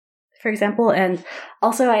 for example. And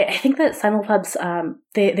also, I think that simulpubs,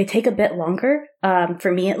 they take a bit longer,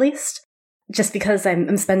 for me at least, just because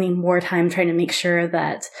I'm spending more time trying to make sure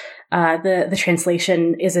that the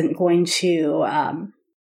translation isn't going to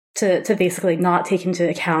basically not take into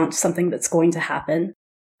account something that's going to happen.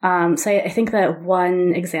 So I think that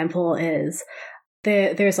one example is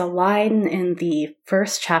there's a line in the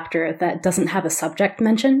first chapter that doesn't have a subject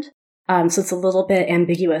mentioned. So it's a little bit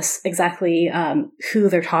ambiguous exactly who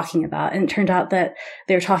they're talking about. And it turned out that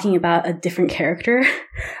they were talking about a different character.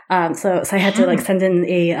 So I had to send in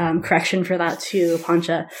a correction for that to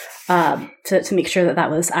Pancha to make sure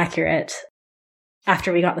that was accurate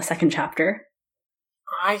after we got the second chapter.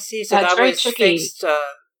 I see. So that was fixed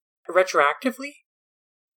retroactively?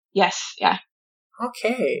 Yes, yeah.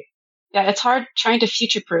 Okay. Yeah, it's hard trying to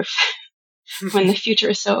future-proof when the future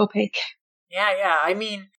is so opaque. Yeah. I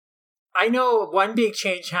mean, I know one big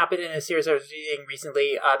change happened in a series I was reading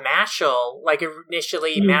recently, Mashle. Like,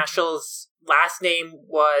 initially, Mashle's last name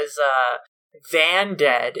was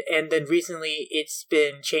Vandead, and then recently it's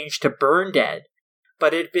been changed to Burndead.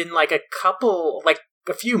 But it'd been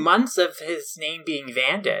a few months of his name being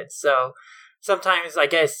Vandead, so sometimes I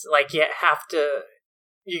guess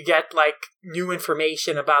you get new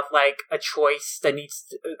information about a choice that needs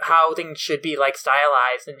how things should be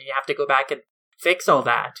stylized, and you have to go back and fix all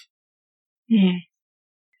that.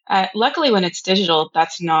 Luckily, when it's digital,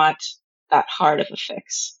 that's not that hard of a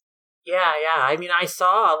fix. Yeah. I mean, I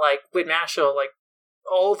saw with Mashle,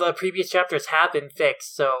 all the previous chapters have been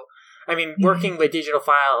fixed. So, I mean, working with digital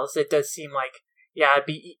files, it does seem it'd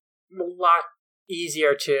be a lot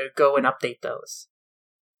easier to go and update those.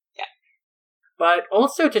 Yeah. But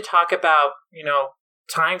also to talk about,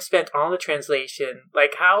 time spent on the translation,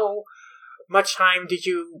 how much time did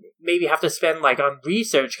you maybe have to spend on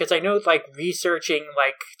research? Because I know researching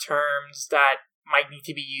terms that might need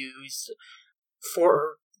to be used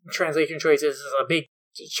for translation choices is a big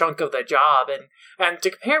chunk of the job. And to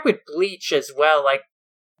compare with Bleach as well,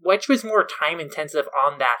 which was more time intensive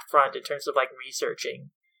on that front in terms of researching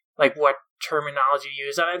what terminology you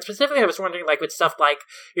use? And specifically I was wondering with stuff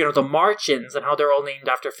the Martians and how they're all named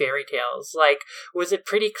after fairy tales. Was it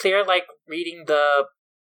pretty clear reading the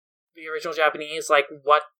original Japanese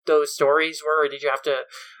what those stories were, or did you have to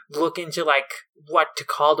look into what to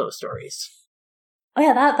call those stories? Oh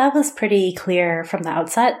yeah, that was pretty clear from the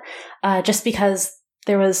outset, just because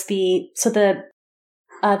there was the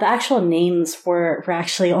actual names were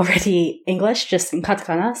actually already English, just in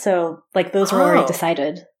katakana, so those were already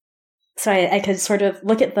decided. So I could sort of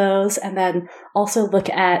look at those and then also look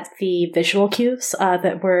at the visual cues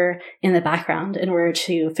that were in the background in order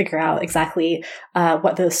to figure out exactly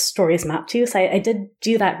what those stories map to. So I did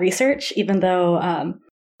do that research, even though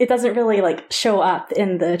it doesn't really show up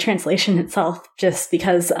in the translation itself, just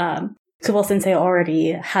because Kubo Sensei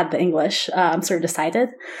already had the English sort of decided.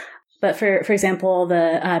 But for example,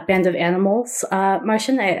 the Band of Animals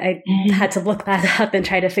Martian, I had to look that up and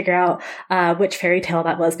try to figure out which fairy tale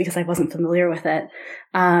that was because I wasn't familiar with it.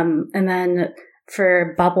 And then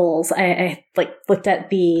for Bubbles, I looked at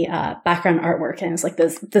the background artwork and I was like,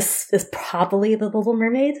 this is probably the Little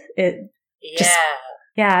Mermaid. For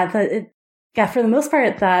the most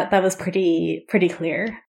part, that was pretty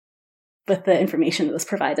clear with the information that was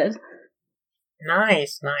provided.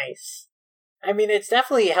 Nice. I mean, it's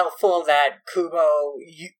definitely helpful that Kubo,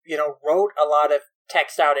 wrote a lot of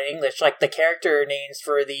text out in English, the character names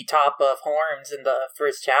for the top of horns in the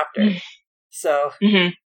first chapter. So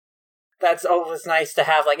that's always nice to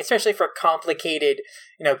have, especially for complicated,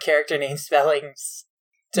 character name spellings,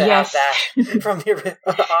 to have that from the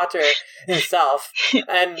author himself.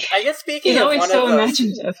 And I guess speaking of one so of those,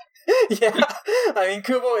 imaginative. Yeah, I mean,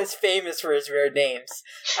 Kubo is famous for his weird names.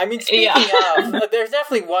 I mean, speaking of, there's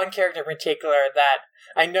definitely one character in particular that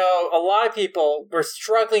I know a lot of people were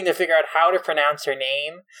struggling to figure out how to pronounce her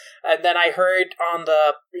name. And then I heard on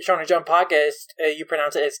the Shonen Jump podcast, you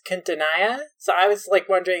pronounce it as Kuntanaya. So I was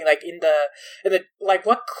wondering, in the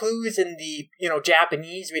what clues in the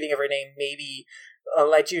Japanese reading of her name maybe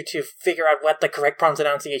led you to figure out what the correct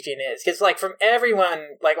pronunciation is? Because from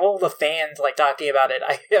everyone, all the fans talking about it,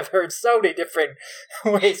 I have heard so many different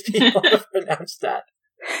ways people have pronounced that.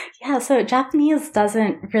 Yeah, so Japanese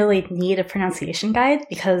doesn't really need a pronunciation guide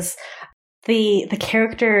because the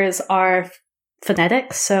characters are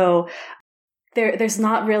phonetic, so there's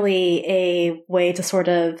not really a way to sort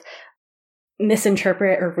of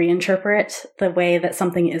misinterpret or reinterpret the way that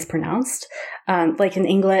something is pronounced. In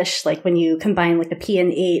English, when you combine a P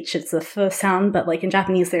and H, it's a F sound, but in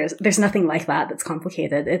Japanese, there's nothing like that that's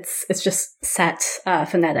complicated. It's just set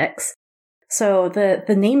phonetics. So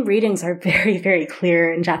the name readings are very, very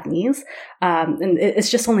clear in Japanese. And it's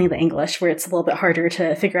just only the English where it's a little bit harder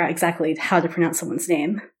to figure out exactly how to pronounce someone's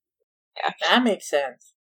name. Yeah, that makes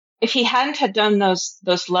sense. If he hadn't had done those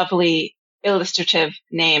lovely illustrative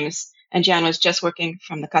names and Jan was just working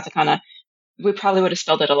from the katakana, we probably would have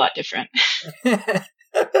spelled it a lot different.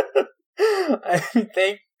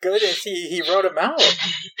 Thank goodness he wrote them out.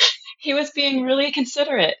 He was being really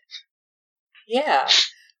considerate. Yeah.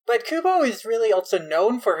 But Kubo is really also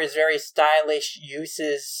known for his very stylish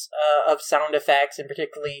uses of sound effects, and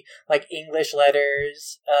particularly, like, English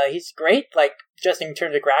letters. He's great, like, just in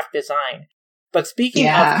terms of graphic design. But speaking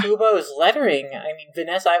of Kubo's lettering, I mean,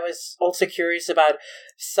 Vanessa, I was also curious about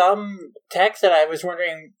some text that I was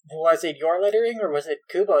wondering, was it your lettering or was it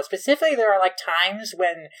Kubo? Specifically, there are, like, times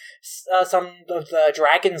when some of the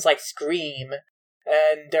dragons, like, scream,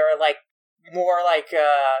 and there are, like, more, like,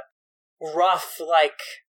 rough, like,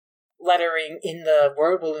 lettering in the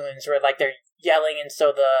word balloons where, like, they're yelling, and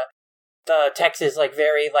so the text is, like,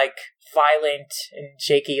 very, like, violent and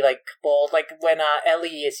shaky, like, bold. Like, when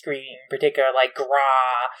Ellie is screaming, in particular, like, Gra,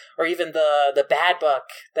 or even the bad book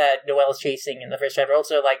that Noelle is chasing in the first chapter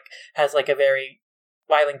also, like, has, like, a very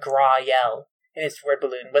violent Gra yell in its word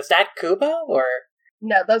balloon. Was that Kubo, or?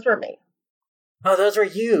 No, those were me. Oh, those were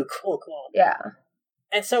you. Cool. Yeah.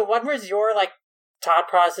 And so what was your, like, thought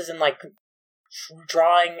process in, like,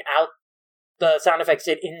 drawing out the sound effects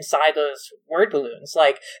inside those word balloons?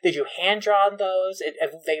 Like, did you hand draw those?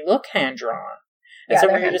 They look hand drawn. And so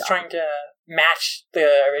were you just trying to match the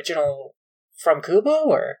original from Kubo,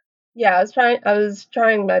 or? Yeah, I was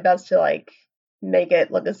trying my best to, like, make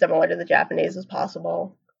it look as similar to the Japanese as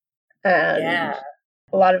possible. And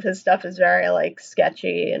a lot of his stuff is very, like,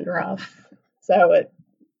 sketchy and rough. So it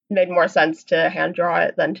made more sense to hand draw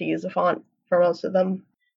it than to use a font for most of them.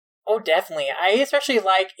 Oh, definitely. I especially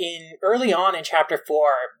like early on in chapter 4,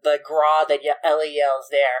 the Gra that Ellie yells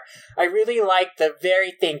there. I really like the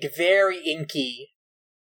very thick, very inky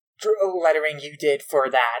lettering you did for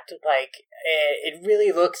that. Like, it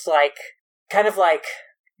really looks like, kind of like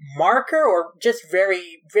marker or just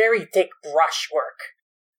very, very thick brush work.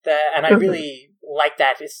 And I really like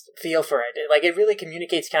that feel for it. Like, it really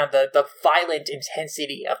communicates kind of the violent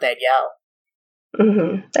intensity of that yell.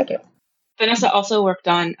 Mm-hmm. Thank you. Vanessa also worked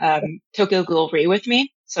on Tokyo Ghoul Re with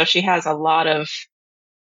me, so she has a lot of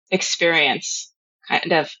experience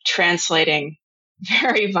kind of translating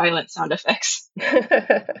very violent sound effects.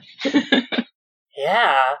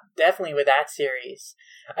 Yeah, definitely with that series.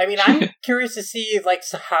 I mean, I'm curious to see, like,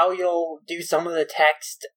 how you'll do some of the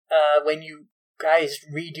text when you guys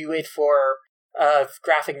redo it for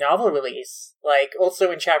graphic novel release. Like, also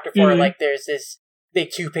in chapter 4, like, there's this big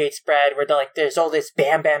 2-page spread where, like, there's all this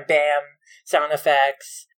bam, bam, bam sound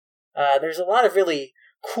effects. There's a lot of really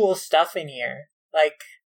cool stuff in here. Like,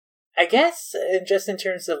 I guess, just in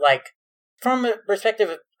terms of, like, from a perspective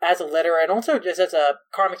of, as a letterer, and also just as a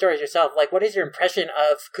comic artist yourself, like, what is your impression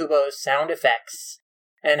of Kubo's sound effects?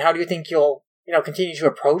 And how do you think you'll, continue to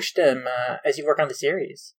approach them as you work on the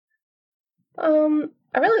series? I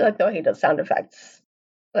really like the way he does sound effects.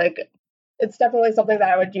 Like, it's definitely something that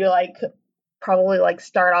I would do, like, probably, like,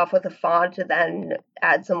 start off with a font and then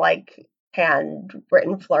add some, like,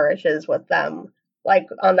 hand-written flourishes with them. Like,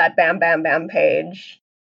 on that bam, bam, bam page,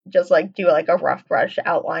 just, like, do, like, a rough brush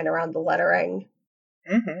outline around the lettering.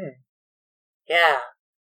 Mm-hmm. Yeah.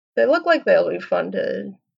 They look like they'll be fun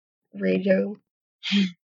to redo.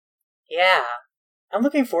 Yeah. I'm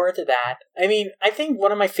looking forward to that. I mean, I think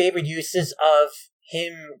one of my favorite uses of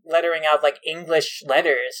him lettering out, like, English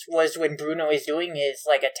letters was when Bruno is doing his,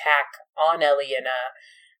 like, attack on Ellie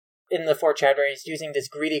in the 4th chapter. He's using this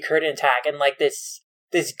greedy curtain attack, and, like, this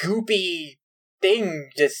goopy thing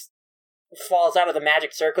just falls out of the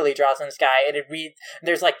magic circle he draws in the sky, and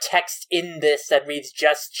there's, like, text in this that reads,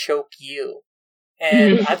 "Just choke you."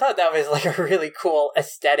 And I thought that was, like, a really cool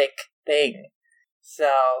aesthetic thing.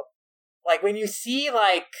 So, like, when you see,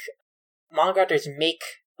 like, manga artists make,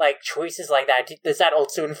 like, choices like that, does that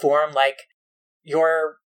also inform, like,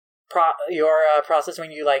 your process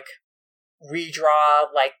when you, like,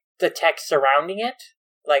 redraw, like, the text surrounding it?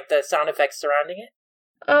 Like, the sound effects surrounding it?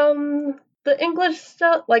 The English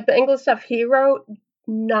stuff he wrote,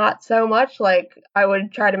 not so much. Like, I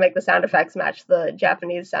would try to make the sound effects match the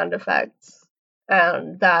Japanese sound effects.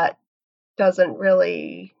 And that doesn't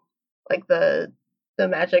really, like, the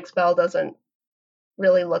magic spell doesn't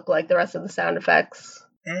really look like the rest of the sound effects.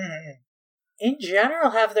 In general,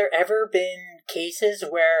 have there ever been cases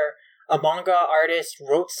where a manga artist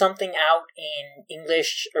wrote something out in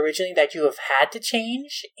English originally that you have had to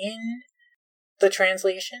change in the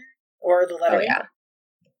translation or the lettering? Oh, yeah.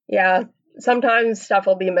 Yeah, sometimes stuff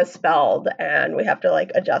will be misspelled and we have to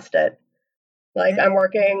like adjust it. Like I'm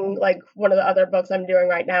working, like one of the other books I'm doing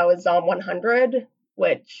right now is Zom 100,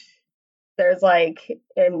 which there's like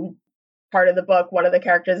in part of the book, one of the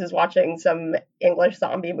characters is watching some English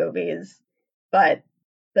zombie movies, but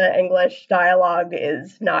the English dialogue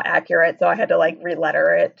is not accurate, so I had to like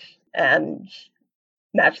re-letter it and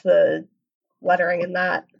match the lettering in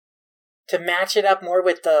that. To match it up more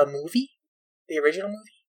with the movie? The original movie?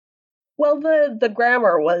 Well, the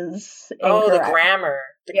grammar was incorrect. Oh, the grammar.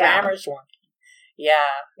 The grammar's one. Yeah.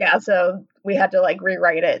 Yeah, so we had to like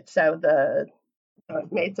rewrite it so it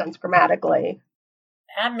made sense grammatically.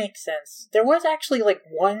 That makes sense. There was actually like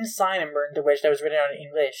one sign in Burn the Witch that was written out in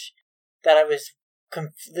English that I was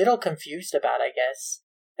little confused about, I guess.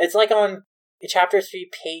 It's like on chapter 3,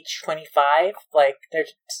 page 25, like they're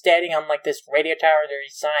standing on like this radio tower, there are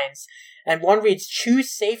these signs, and one reads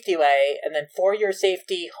choose safety way, and then for your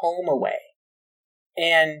safety, home away.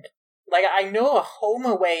 And like I know a home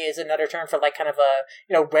away is another term for like kind of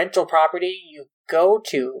a rental property you go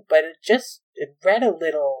to, but it read a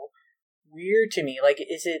little weird to me. Like,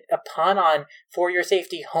 is it a pun on for your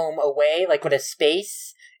safety, home away, like with a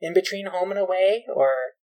space in between home and away, or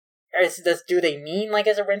do they mean like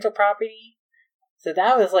as a rental property? So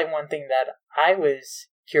that was like one thing that I was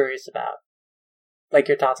curious about. Like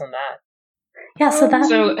your thoughts on that? Yeah, so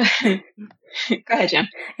go ahead, Jen.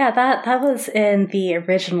 Yeah, that was in the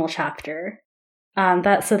original chapter.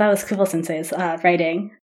 That was Kubo Sensei's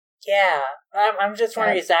writing. Yeah, I'm just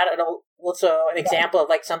wondering, is that also an example of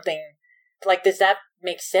like something like, does that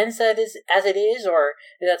make sense as it is, or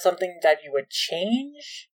is that something that you would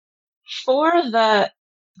change? For the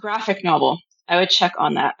graphic novel, I would check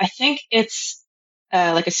on that. I think it's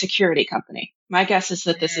like a security company. My guess is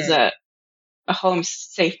that this is a home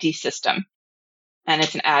safety system, and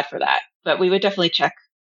it's an ad for that. But we would definitely check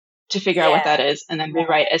to figure out what that is, and then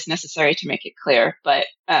rewrite as necessary to make it clear. But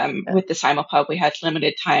with the Simulpub, we had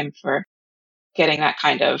limited time for getting that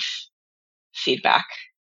kind of feedback.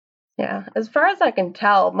 Yeah, as far as I can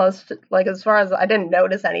tell, as far as I didn't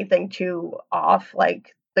notice anything too off,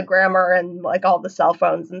 like the grammar and like all the cell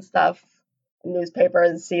phones and stuff,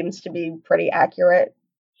 newspapers seems to be pretty accurate.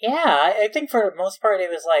 Yeah, I think for the most part it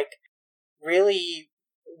was like really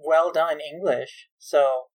well done English.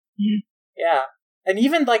 So, yeah. And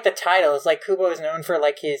even like the titles, like Kubo is known for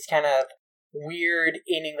like his kind of weird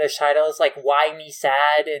in English titles, like Why Me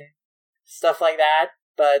Sad and stuff like that.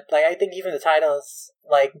 But like I think even the titles,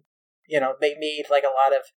 like, they made like a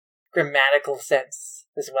lot of grammatical sense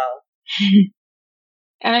as well.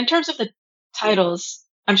 And in terms of the titles,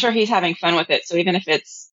 I'm sure he's having fun with it. So even if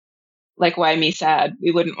it's like Why Me Sad,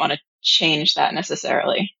 we wouldn't want to change that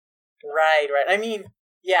necessarily. Right. I mean,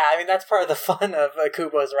 that's part of the fun of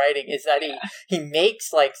Kubo's writing is that he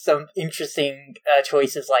makes like some interesting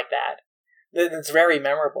choices like that. It's very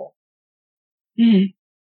memorable. Mm-hmm.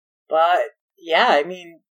 But yeah, I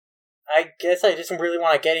mean, I guess I just really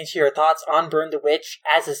want to get into your thoughts on Burn the Witch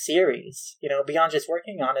as a series. Beyond just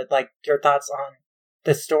working on it, like your thoughts on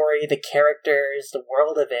the story, the characters, the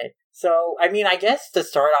world of it. So, I mean, I guess to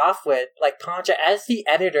start off with, like, Concha, as the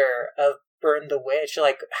editor of Burn the Witch,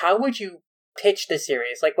 like, how would you pitch the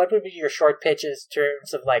series? Like, what would be your short pitches in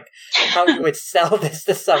terms of, like, how you would sell this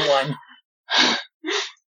to someone?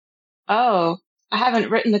 Oh, I haven't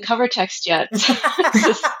written the cover text yet. This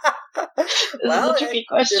is a tricky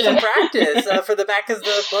question. It's a practice for the back of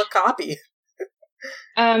the book copy.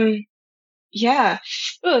 Yeah.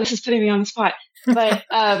 Oh, this is putting me on the spot. But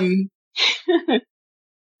and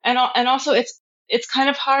also it's kind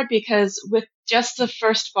of hard because with just the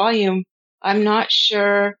first volume, I'm not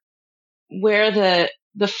sure where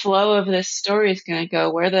the flow of this story is going to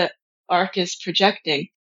go, where the arc is projecting.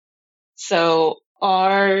 So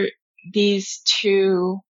are these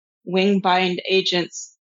two Wingbind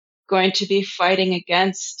agents going to be fighting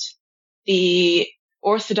against the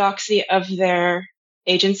orthodoxy of their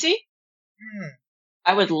agency?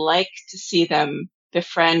 I would like to see them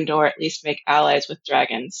befriend or at least make allies with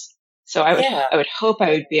dragons. So I would hope I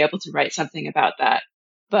would be able to write something about that.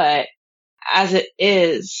 But as it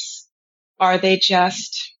is, are they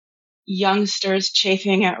just youngsters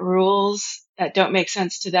chafing at rules that don't make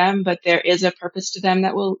sense to them, but there is a purpose to them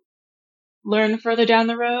that will learn further down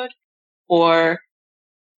the road? Or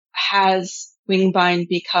has Wingbind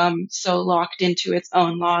become so locked into its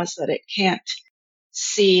own laws that it can't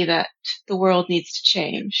see that the world needs to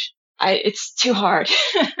change? It's too hard.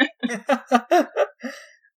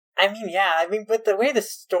 But the way the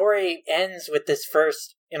story ends with this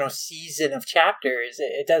first, season of chapters,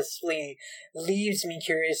 it definitely leaves me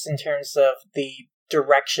curious in terms of the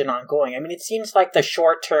direction ongoing. I mean, it seems like the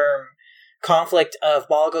short-term conflict of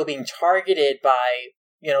Balgo being targeted by,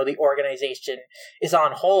 the organization is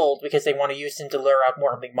on hold because they want to use him to lure out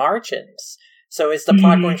more of the Martians. So is the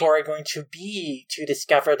plot going forward going to be to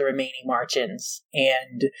discover the remaining Martians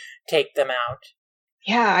and take them out?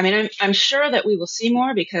 Yeah, I mean, I'm sure that we will see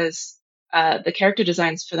more because the character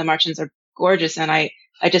designs for the Martians are gorgeous, and I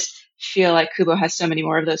just feel like Kubo has so many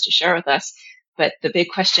more of those to share with us. But the big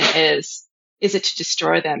question is it to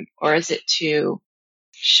destroy them, or is it to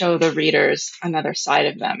show the readers another side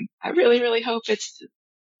of them? I really, really hope it's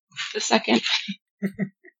the second.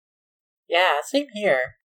 Yeah, same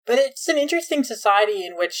here. But it's an interesting society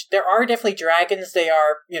in which there are definitely dragons they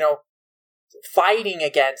are, fighting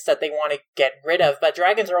against that they want to get rid of. But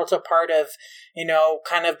dragons are also part of,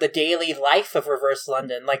 kind of the daily life of Reverse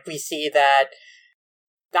London. Like, we see that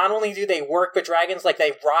not only do they work with dragons, like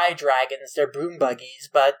they ride dragons, they're boom buggies,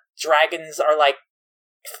 but dragons are like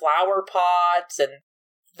flower pots, and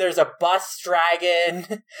there's a bus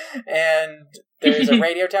dragon, and there's a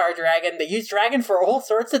radio tower dragon. They use dragon for all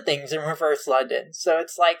sorts of things in Reverse London. So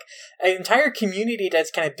it's like an entire community that's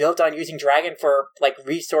kind of built on using dragon for like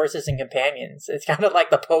resources and companions. It's kind of like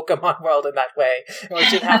the Pokemon world in that way. We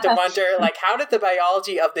just have to wonder, like, how did the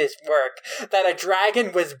biology of this work? That a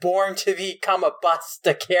dragon was born to become a bus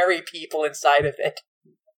to carry people inside of it.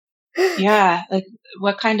 Yeah, like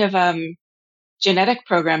what kind of genetic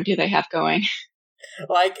program do they have going?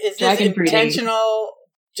 Like, is this intentional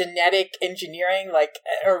genetic engineering, like,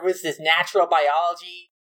 or was this natural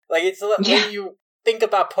biology? Like, it's when you think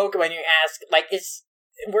about Pokemon, you ask, like,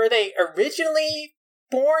 were they originally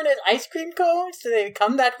born as ice cream cones? Did they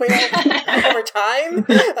become that way over time?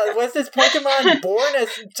 Was this Pokemon born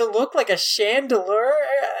to look like a chandelier,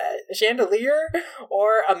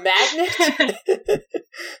 or a magnet?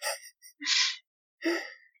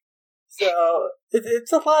 So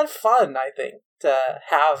it's a lot of fun, I think, to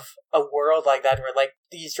have a world like that where, like,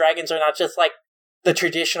 these dragons are not just like the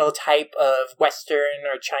traditional type of Western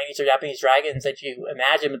or Chinese or Japanese dragons that you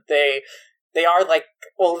imagine, but they are like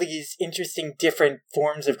all these interesting different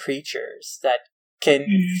forms of creatures that can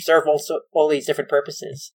serve also all these different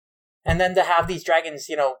purposes. And then to have these dragons,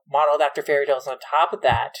 modeled after fairy tales on top of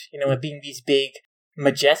that, being these big,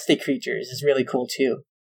 majestic creatures is really cool too.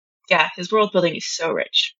 Yeah, his world building is so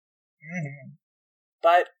rich. Mm-hmm.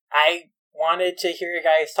 But I wanted to hear your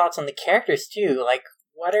guys' thoughts on the characters too. Like,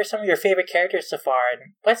 what are some of your favorite characters so far,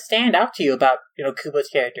 and what stand out to you about Kubo's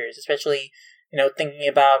characters, especially thinking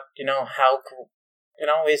about how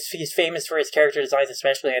he's famous for his character designs,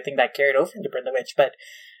 especially. I think that carried over into Brynn the Witch. But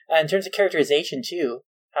in terms of characterization too,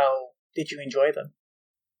 how did you enjoy them?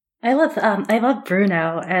 I love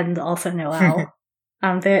Bruno and also Noelle.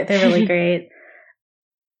 They're really great.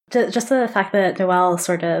 Just the fact that Noelle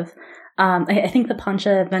sort of, I think that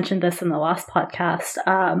Pancha mentioned this in the last podcast,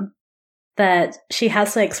 that she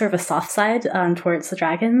has like sort of a soft side towards the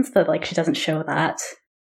dragons, but like she doesn't show that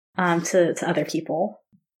to other people.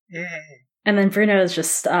 And then Bruno is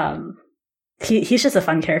just he's just a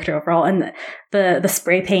fun character overall, and the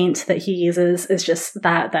spray paint that he uses is just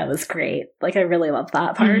that was great. Like, I really love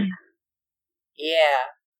that part. Yeah.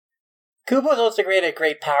 Kubo's also great at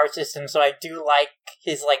great power systems, so I do like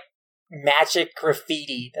his like magic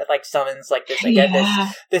graffiti that like summons like this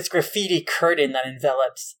this graffiti curtain that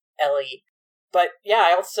envelops Ellie. But yeah,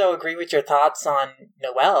 I also agree with your thoughts on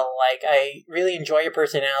Noelle. Like, I really enjoy her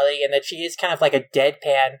personality, and that she is kind of like a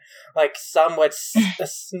deadpan, like somewhat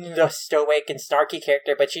stoic and snarky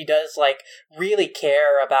character, but she does like really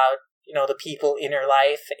care about the people in her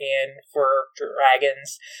life and for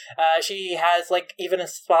dragons. She has like even a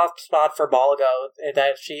soft spot for Balgo,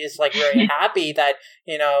 that she is like very happy that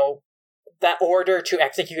that order to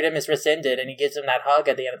execute him is rescinded, and he gives him that hug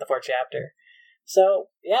at the end of the 4th chapter. So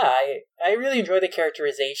yeah, I really enjoy the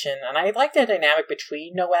characterization, and I like the dynamic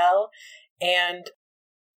between Noelle and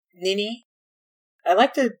Nini. I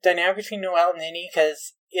like the dynamic between Noelle and Nini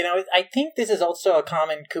because I think this is also a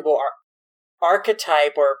common Kubo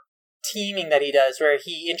archetype or teaming that he does, where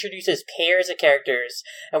he introduces pairs of characters,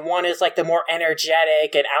 and one is like the more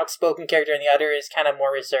energetic and outspoken character, and the other is kind of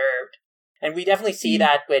more reserved. And we definitely see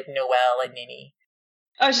that with Noelle and Nini.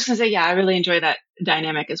 I was just going to say, yeah, I really enjoy that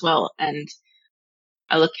dynamic as well, and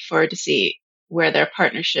I look forward to see where their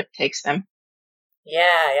partnership takes them.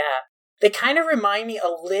 Yeah. They kind of remind me a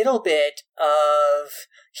little bit of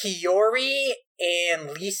Hiyori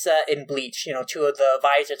and Lisa in Bleach, 2 of the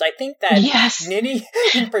visors. I think that Nini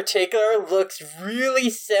in particular looks really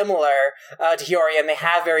similar to Hiyori, and they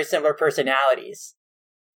have very similar personalities.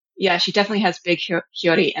 Yeah, she definitely has big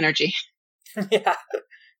Hiyori energy. Yeah.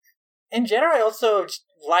 In general, I also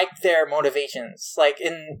like their motivations. Like,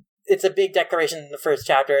 it's a big declaration in the 1st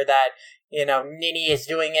chapter that, Nini is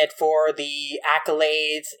doing it for the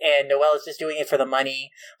accolades and Noelle is just doing it for the money,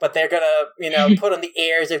 but they're gonna, put on the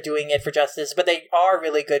airs of doing it for justice, but they are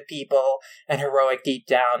really good people and heroic deep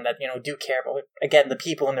down that, do care about, again, the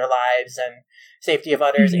people in their lives and safety of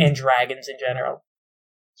others and dragons in general.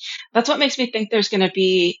 That's what makes me think there's going to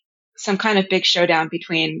be some kind of big showdown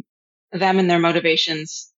between them and their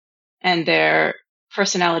motivations and their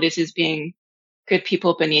personalities as being good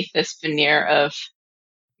people beneath this veneer of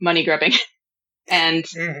money grubbing and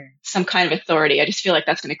some kind of authority. I just feel like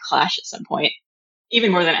that's going to clash at some point,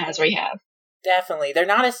 even more than it has already have. Definitely. They're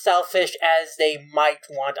not as selfish as they might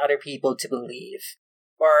want other people to believe,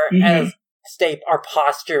 or as they are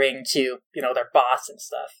posturing to, their boss and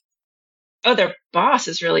stuff. Oh, their boss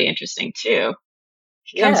is really interesting too.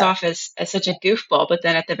 He comes off as such a goofball, but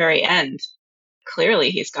then at the very end, clearly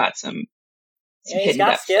he's got some he's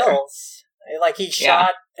got skills. There. Like, he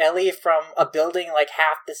shot Ellie from a building like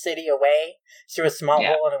half the city away through a small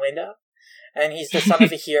hole in a window. And he's the son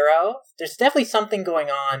of a hero. There's definitely something going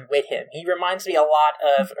on with him. He reminds me a lot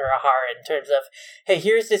of Urahara in terms of, hey,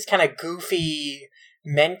 here's this kind of goofy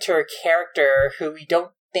mentor character who we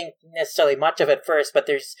don't think necessarily much of at first, but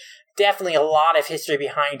there's definitely a lot of history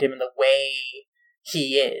behind him and the way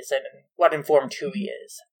he is and what informed who he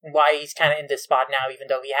is. And why he's kind of in this spot now, even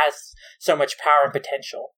though he has so much power and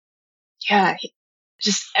potential. Yeah,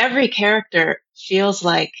 just every character feels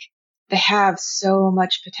like they have so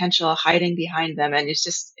much potential hiding behind them, and it's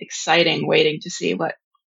just exciting waiting to see what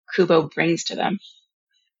Kubo brings to them.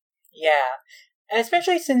 Yeah, and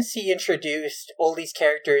especially since he introduced all these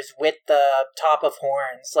characters with the top of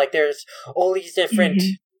horns. Like, there's all these different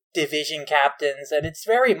division captains, and it's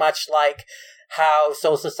very much like how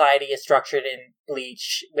Soul Society is structured in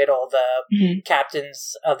Bleach, with all the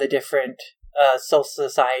captains of the different Soul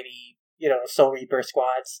Society, Soul Reaper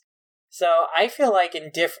squads. So I feel like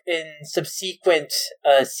in subsequent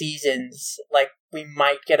seasons, like, we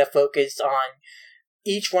might get a focus on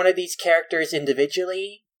each one of these characters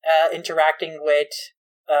individually, interacting with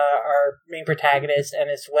our main protagonist, and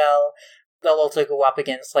as well, they'll also go up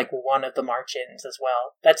against, like, one of the March-ins as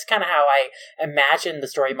well. That's kind of how I imagine the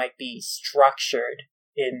story might be structured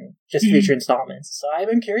in just future installments. So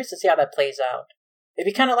I'm curious to see how that plays out.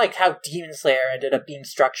 It'd be kind of like how Demon Slayer ended up being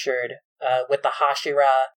structured, with the Hashira,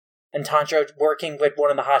 and Tanjiro working with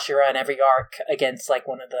one of the Hashira in every arc against, like,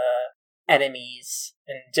 one of the enemies,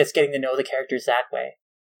 and just getting to know the characters that way.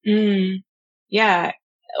 Yeah.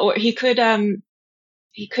 Or he could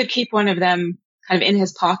keep one of them kind of in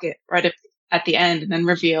his pocket right at the end, and then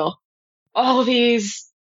reveal all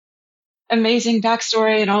these amazing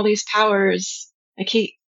backstory and all these powers. Like,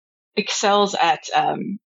 he excels at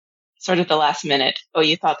sort of the last minute. Oh,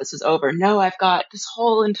 you thought this was over? No, I've got this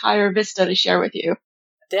whole entire vista to share with you.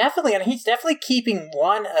 Definitely, and he's definitely keeping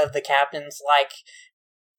one of the captains, like,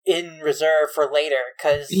 in reserve for later,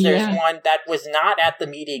 because there's one that was not at the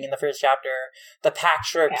meeting in the first chapter, the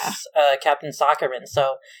Patrick's Captain Sakharin.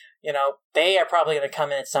 So, they are probably going to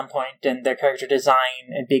come in at some point, and their character design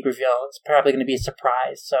and big reveal is probably going to be a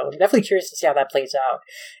surprise. So I'm definitely curious to see how that plays out.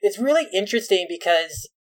 It's really interesting because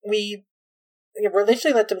we were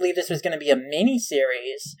initially led to believe this was going to be a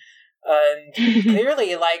mini-series, and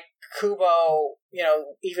clearly, like, Kubo,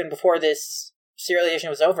 even before this serialization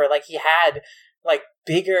was over, like, he had, like,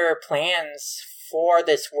 bigger plans for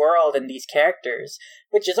this world and these characters,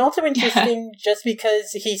 which is also interesting just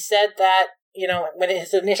because he said that, when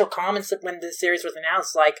his initial comments when the series was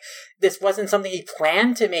announced, like, this wasn't something he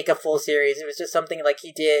planned to make a full series. It was just something, like,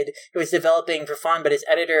 he was developing for fun, but his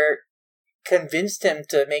editor convinced him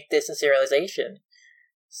to make this a serialization.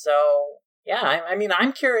 So, yeah, I mean,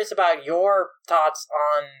 I'm curious about your thoughts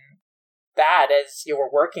on that as you were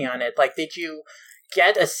working on it. Like, did you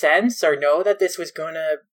get a sense or know that this was going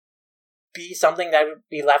to be something that would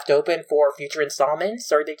be left open for future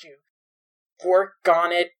installments, or did you work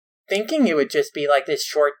on it thinking it would just be like this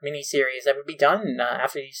short mini-series that would be done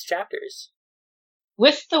after these chapters?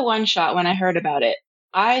 With the one-shot, when I heard about it,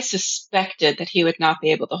 I suspected that he would not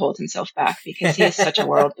be able to hold himself back because he is such a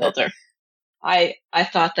world builder. I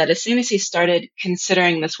thought that as soon as he started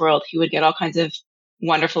considering this world, he would get all kinds of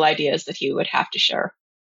wonderful ideas that he would have to share.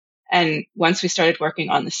 And once we started working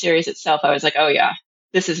on the series itself, I was like, oh yeah,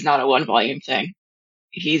 this is not a one-volume thing.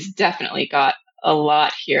 He's definitely got a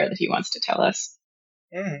lot here that he wants to tell us.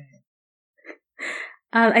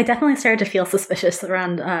 I definitely started to feel suspicious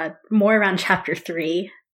more around chapter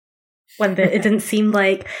 3, when it didn't seem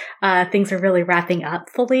like things are really wrapping up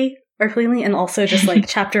fully or cleanly, and also just like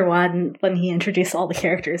chapter 1, when he introduced all the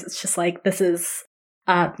characters, it's just like, this is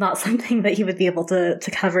not something that he would be able to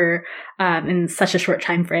cover in such a short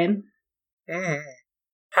time frame.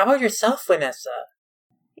 How about yourself, Vanessa?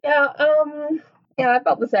 Yeah, I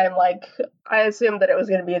felt the same. Like, I assumed that it was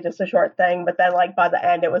going to be just a short thing, but then, like, by the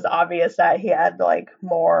end, it was obvious that he had, like,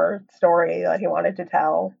 more story that he wanted to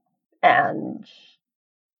tell. And,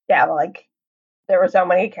 yeah, like, there were so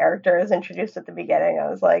many characters introduced at the beginning. I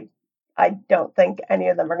was like, I don't think any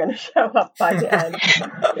of them are going to show up by the end.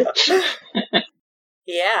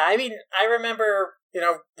 Yeah, I mean, I remember,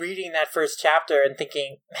 reading that first chapter and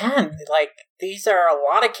thinking, man, like, these are a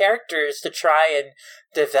lot of characters to try and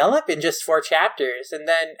develop in just 4 chapters. And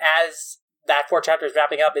then as that 4 chapters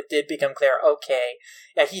wrapping up, it did become clear, okay,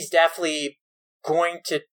 yeah, he's definitely going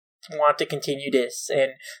to want to continue this.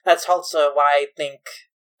 And that's also why I think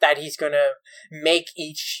that he's going to make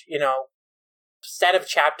each, set of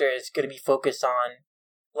chapters going to be focused on,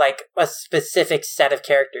 like, a specific set of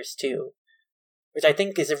characters, too. Which I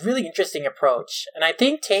think is a really interesting approach. And I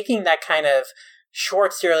think taking that kind of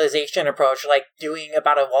short serialization approach, like doing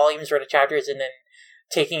about a volume's worth of chapters and then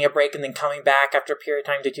taking a break and then coming back after a period of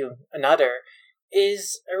time to do another,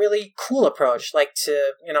 is a really cool approach. Like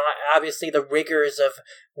to, obviously the rigors of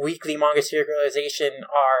weekly manga serialization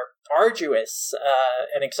are arduous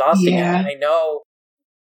and exhausting. Yeah. And I know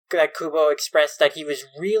that Kubo expressed that he was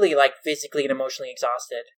really, like, physically and emotionally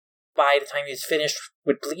exhausted by the time he was finished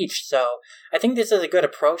with Bleach. So I think this is a good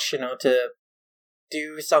approach, to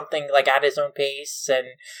do something like at his own pace and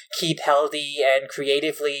keep healthy and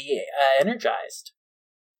creatively energized.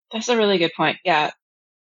 That's a really good point. Yeah.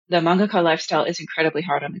 The mangaka lifestyle is incredibly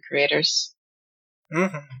hard on the creators.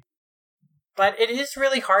 Mm-hmm. But it is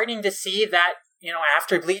really heartening to see that,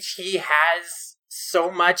 after Bleach, he has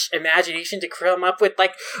so much imagination to come up with,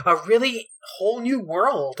 like, a really whole new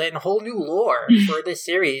world and whole new lore for this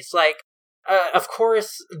series. Like, of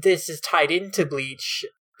course, this is tied into Bleach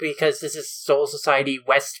because this is Soul Society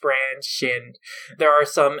West Branch, and there are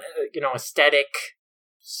some, aesthetic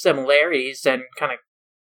similarities and kind of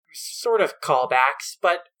sort of callbacks,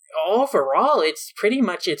 but overall, it's pretty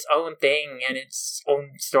much its own thing and its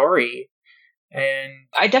own story. And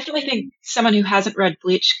I definitely think someone who hasn't read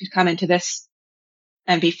Bleach could come into this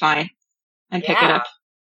and be fine and pick it up.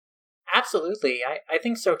 Absolutely. I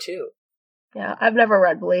think so too. Yeah, I've never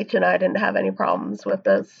read Bleach and I didn't have any problems with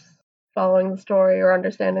this, following the story or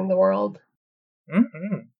understanding the world.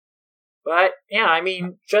 Mm-hmm. But yeah, I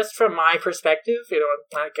mean, just from my perspective,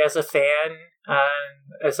 like as a fan,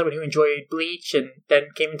 as someone who enjoyed Bleach and then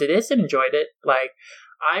came into this and enjoyed it, like,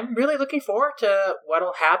 I'm really looking forward to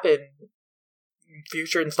what'll happen in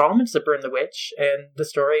future installments of Burn the Witch and the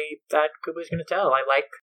story that Kubo's going to tell. I like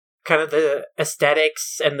kind of the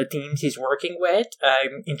aesthetics and the themes he's working with.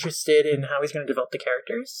 I'm interested in how he's going to develop the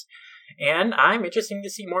characters, and I'm interested to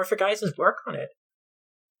see more for guys' work on it.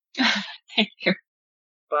 Thank you.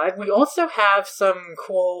 But we also have some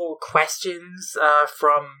cool questions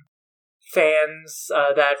from fans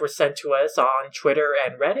that were sent to us on Twitter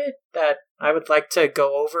and Reddit that I would like to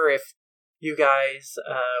go over if you guys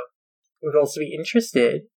would also be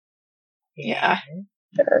interested. Yeah.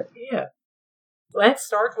 Sure. Yeah. Let's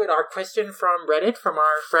start with our question from Reddit from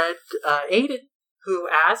our friend Aiden, who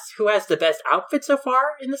asks who has the best outfit so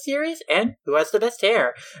far in the series and who has the best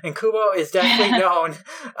hair. And Kubo is definitely known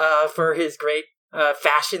for his great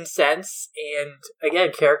fashion sense and,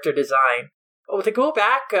 again, character design. Oh, to go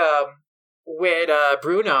back with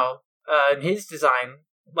Bruno and his design,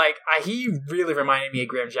 like, he really reminded me of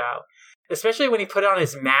Grimmjow. Especially when he put on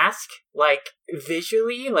his mask, like,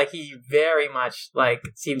 visually, like, he very much, like,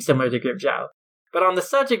 seems similar to Grimmjow. But on the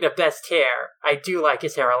subject of best hair, I do like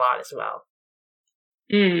his hair a lot as well.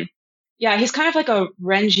 Yeah, he's kind of like a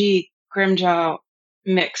Renji Grimmjow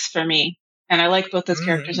mix for me. And I like both those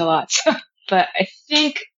characters a lot. But I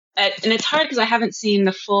think, and it's hard because I haven't seen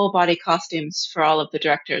the full body costumes for all of the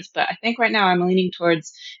directors, but I think right now I'm leaning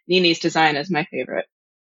towards Nini's design as my favorite.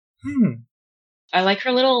 I like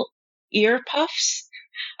her little ear puffs.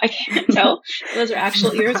 I can't tell if those are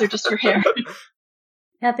actual ears or just her hair.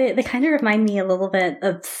 Yeah, they kind of remind me a little bit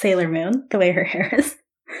of Sailor Moon, the way her hair is.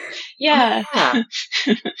 Yeah.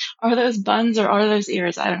 Are those buns or are those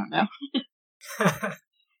ears? I don't know.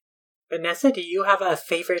 Vanessa, do you have a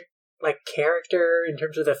favorite, like, character in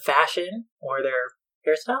terms of the fashion or their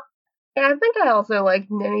hairstyle? Yeah, I think I also like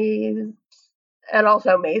Nini and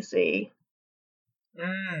also Macy. Yeah.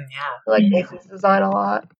 I like Macy's design a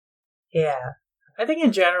lot. Yeah. I think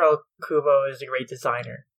in general, Kubo is a great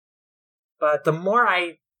designer. But the more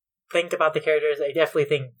I think about the characters, I definitely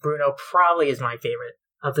think Bruno probably is my favorite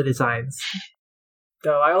of the designs.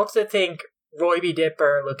 Though I also think Roy B.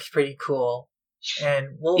 Dipper looks pretty cool.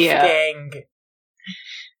 And Wolfgang,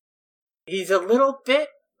 he's a little bit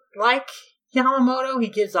like Yamamoto, he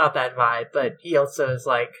gives off that vibe, but he also is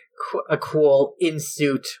like a cool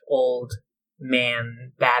in-suit old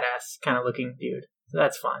man, badass kind of looking dude. So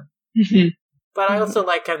that's fun. Mm-hmm. But I also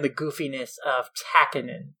like kind of the goofiness of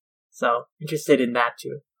Takinen. So interested in that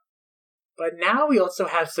too. But now we also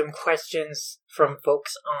have some questions from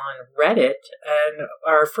folks on Reddit. And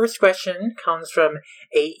our first question comes from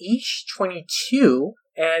Aish22.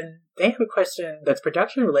 And they have a question that's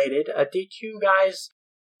production related. Did you guys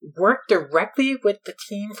work directly with the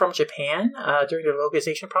team from Japan during the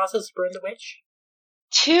localization process of Burn the Witch?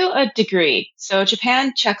 To a degree. So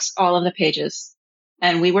Japan checks all of the pages,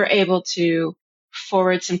 and we were able to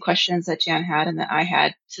forward some questions that Jan had and that I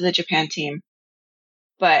had to the Japan team.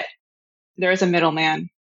 But there is a middleman,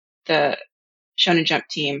 the Shonen Jump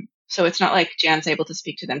team, so it's not like Jan's able to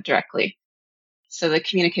speak to them directly. So the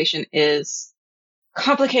communication is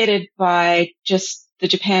complicated by just the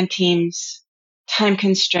Japan team's time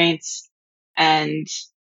constraints and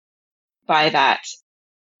by that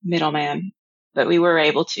middleman. But we were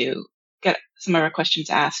able to get some of our questions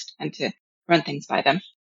asked and to run things by them.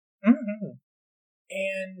 Mm-hmm.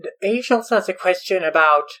 And Aish also has a question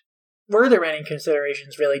about, were there any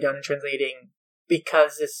considerations really done in translating?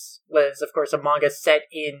 Because this was, of course, a manga set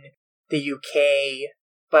in the UK,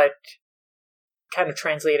 but kind of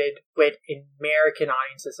translated with American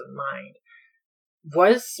audiences in mind.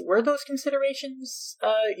 Were those considerations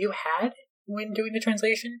you had when doing the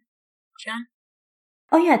translation, Jan?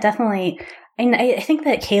 Oh yeah, definitely. And I think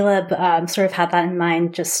that Caleb sort of had that in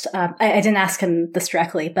mind. Just I didn't ask him this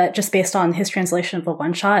directly, but just based on his translation of the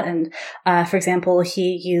one shot, and for example,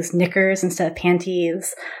 he used knickers instead of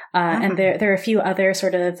panties, and there are a few other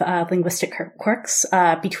sort of linguistic quirks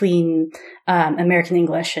between American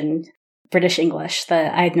English and British English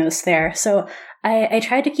that I had noticed there. So I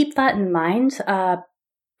tried to keep that in mind.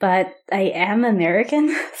 But I am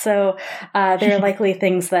American, so there are likely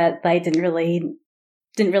things that I didn't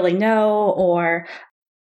really know or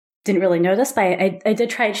didn't really notice, but I did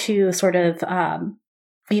try to sort of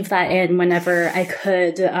weave that in whenever I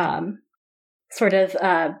could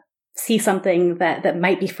see something that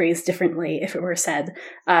might be phrased differently if it were said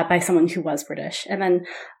by someone who was British. And then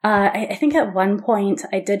I think at one point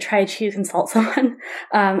I did try to consult someone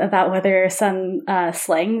about whether some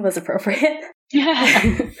slang was appropriate.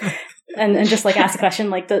 And just like ask a question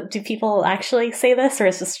like, do people actually say this, or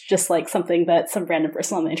is this just like something that some random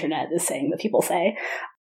person on the internet is saying that people say?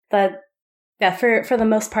 But yeah, for the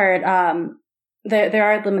most part, there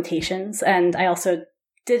are limitations, and I also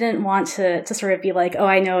didn't want to sort of be like, oh,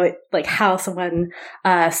 I know like how someone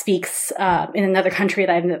speaks in another country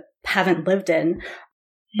that I haven't lived in.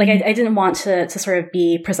 Like I didn't want to sort of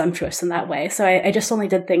be presumptuous in that way, so I just only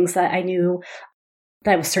did things that I knew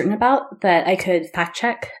that I was certain about, that I could fact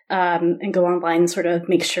check and go online and sort of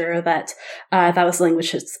make sure that that was the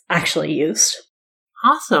language that's actually used.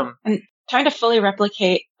 Awesome. And trying to fully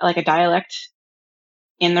replicate like a dialect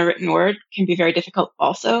in the written word can be very difficult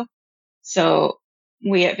also. So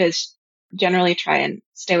we at Viz generally try and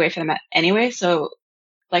stay away from that anyway. So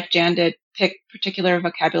like Jan did, pick particular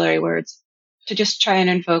vocabulary words to just try and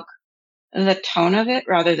invoke the tone of it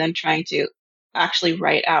rather than trying to actually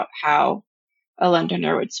write out how a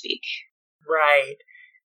Londoner would speak. Right.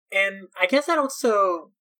 And I guess that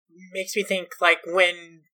also makes me think, like,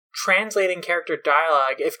 when translating character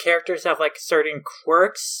dialogue, if characters have, like, certain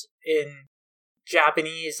quirks in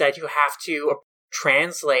Japanese that you have to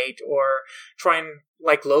translate or try and,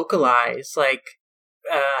 like, localize, like,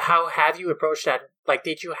 how have you approached that? Like,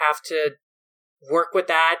 did you have to work with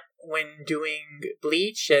that when doing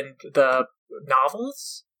Bleach and the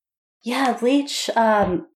novels? Yeah, Bleach,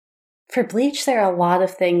 for Bleach, there are a lot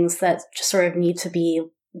of things that just sort of need to be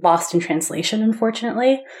lost in translation,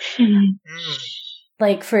 unfortunately. Mm.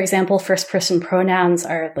 Like, for example, first-person pronouns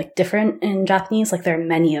are, like, different in Japanese. Like, there are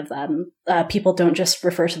many of them. People don't just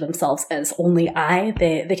refer to themselves as only I.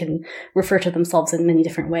 They can refer to themselves in many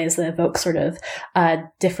different ways that evoke sort of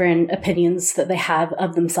different opinions that they have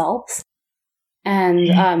of themselves.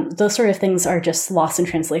 And those sort of things are just lost in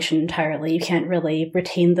translation entirely. You can't really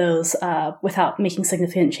retain those without making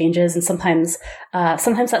significant changes. And sometimes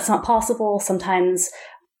that's not possible. Sometimes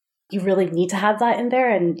you really need to have that in there,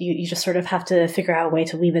 and you just sort of have to figure out a way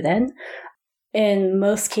to weave it in. In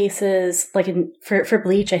most cases, like for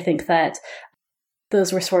Bleach, I think that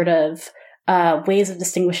those were sort of ways of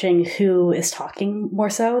distinguishing who is talking more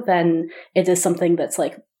so than it is something that's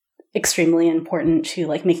like extremely important to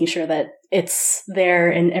like making sure that it's there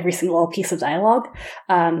in every single piece of dialogue.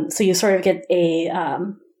 So you sort of get a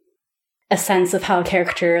sense of how a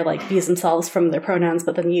character like views themselves from their pronouns,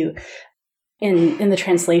 but then you in the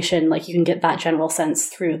translation, like you can get that general sense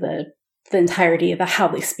through the the entirety of how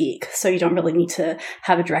they speak. So you don't really need to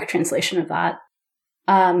have a direct translation of that.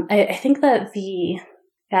 I think that the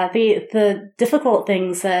difficult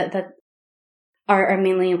things that are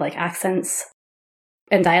mainly like accents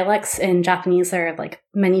and dialects. In Japanese, there are like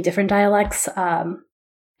many different dialects.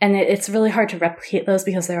 And it's really hard to replicate those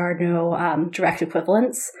because there are no direct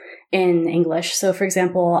equivalents in English. So, for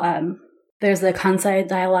example, there's the Kansai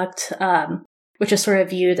dialect, which is sort of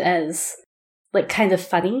viewed as like kind of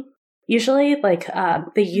funny. Usually, like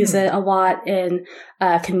they use it a lot in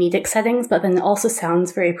comedic settings, but then it also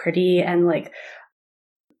sounds very pretty and like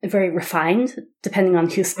very refined, depending on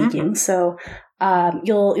who's speaking. So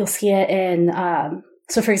you'll see it in.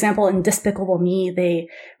 So, for example, in Despicable Me,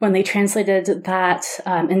 when they translated that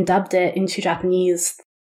and dubbed it into Japanese,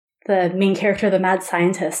 the main character, the mad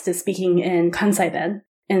scientist, is speaking in Kansai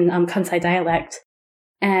in Kansai dialect.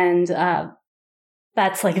 And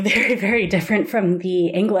that's like very, very different from the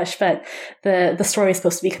English, but the story is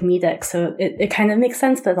supposed to be comedic, so it kind of makes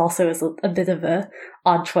sense, but also is a bit of a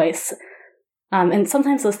odd choice. And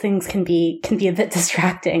sometimes those things can be a bit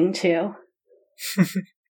distracting too.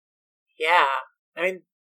 Yeah. I mean,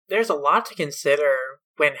 there's a lot to consider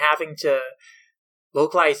when having to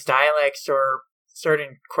localize dialects or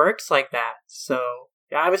certain quirks like that. So,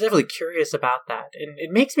 yeah, I was definitely curious about that. And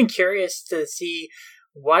it makes me curious to see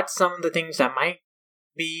what some of the things that might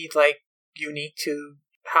be, like, unique to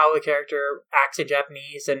how a character acts in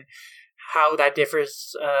Japanese and how that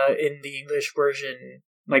differs in the English version,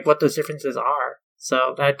 like what those differences are.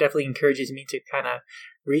 So that definitely encourages me to kind of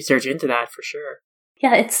research into that for sure.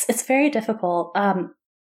 Yeah, it's very difficult.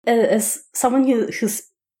 As someone who's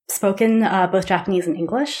spoken both Japanese and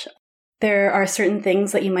English, there are certain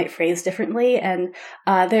things that you might phrase differently, and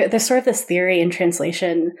there's sort of this theory in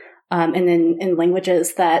translation and in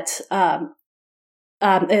languages that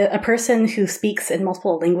a person who speaks in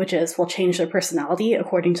multiple languages will change their personality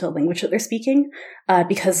according to the language that they're speaking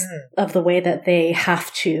because of the way that they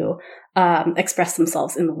have to express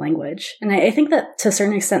themselves in the language. And I think that to a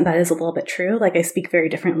certain extent that is a little bit true. Like, I speak very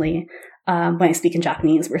differently when I speak in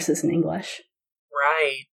Japanese versus in English.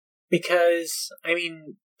 Right. Because, I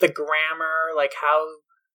mean, the grammar, like how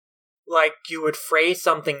like you would phrase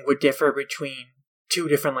something would differ between two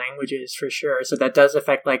different languages for sure. So that does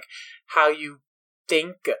affect like how you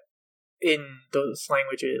think in those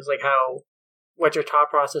languages, like what your thought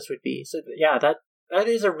process would be. So yeah, that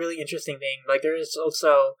is a really interesting thing. Like there is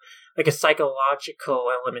also like a psychological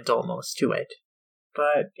element almost to it.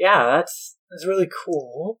 But yeah, that's really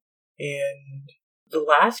cool. And the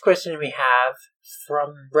last question we have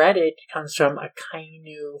from Reddit comes from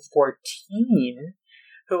Akainu14,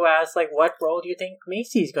 who asks, like, what role do you think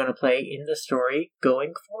Macy's going to play in the story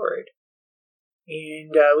going forward?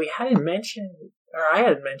 And I hadn't mentioned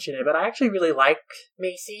it, but I actually really like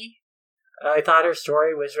Macy. I thought her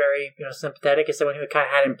story was very, sympathetic as someone who kind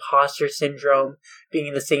of had imposter syndrome, being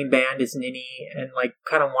in the same band as Nini, and like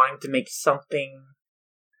kind of wanting to make something,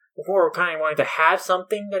 or kind of wanting to have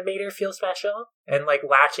something that made her feel special, and like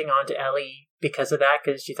latching onto Ellie because of that,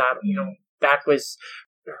 because she thought, that was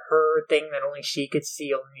her thing that only she could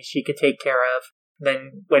see, only she could take care of.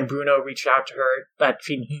 Then when Bruno reached out to her that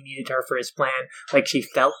he needed her for his plan, like she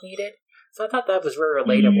felt needed. So I thought that was very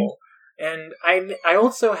relatable. And I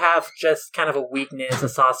also have just kind of a weakness, a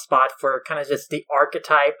soft spot for kind of just the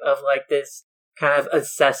archetype of like this kind of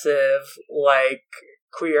obsessive, like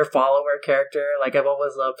queer follower character. Like I've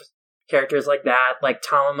always loved characters like that, like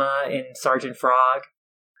Tamama in Sergeant Frog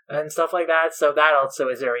and stuff like that. So that also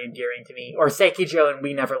is very endearing to me. Or Seikijo in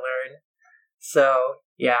We Never Learn. So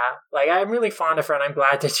yeah, like I'm really fond of her, and I'm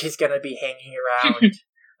glad that she's going to be hanging around,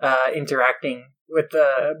 interacting with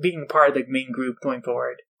being part of the main group going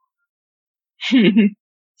forward.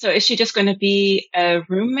 So is she just going to be a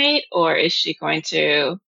roommate, or is she going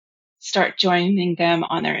to start joining them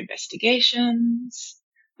on their investigations?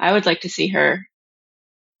 I would like to see her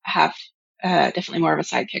have definitely more of a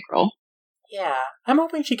sidekick role. Yeah, I'm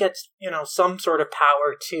hoping she gets, some sort of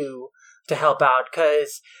power too to help out,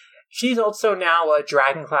 because she's also now a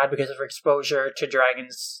Dragonclad because of her exposure to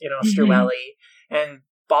dragons, through Ellie. And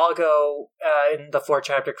Balgo in the 4th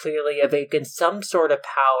chapter clearly awakened some sort of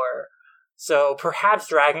power. So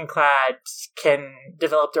perhaps Dragonclads can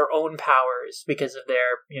develop their own powers because of their,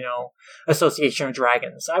 association with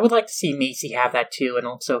dragons. I would like to see Macy have that too, and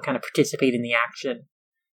also kind of participate in the action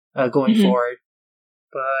going forward.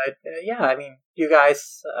 But yeah, I mean, you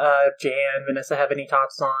guys, Jan, Vanessa, have any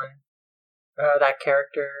thoughts on that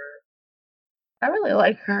character? I really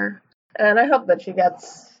like her, and I hope that she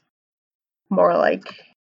gets more like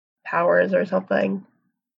powers or something.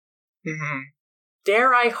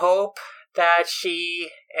 Dare I hope that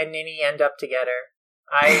she and Nini end up together.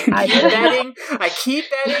 I keep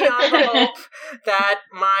betting on the hope that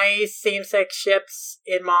my same-sex ships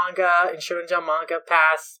in manga and Shonen Jump manga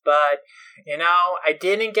pass, but, I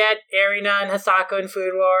didn't get Erina and Hisako in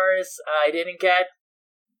Food Wars. I didn't get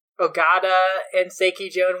Ogata and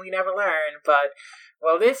Seikijo in We Never Learn, but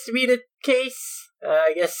will this be the case?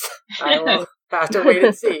 I guess I will have to wait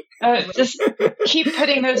and see. Just keep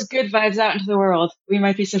putting those good vibes out into the world. We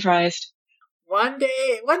might be surprised. One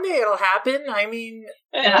day it'll happen. I mean,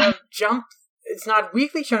 Jump, it's not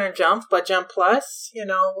Weekly Shonen Jump, but Jump Plus,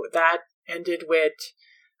 that ended with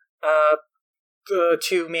the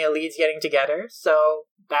two male leads getting together. So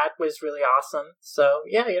that was really awesome. So,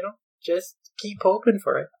 yeah, just keep hoping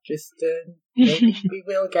for it. Just maybe we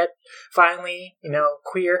will get finally,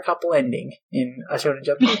 queer couple ending in a Shonen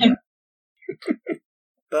Jump manga.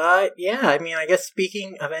 But, yeah, I mean, I guess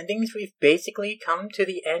speaking of endings, we've basically come to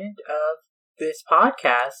the end of this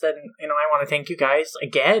podcast, and I want to thank you guys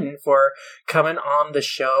again for coming on the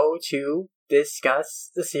show to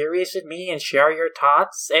discuss the series with me and share your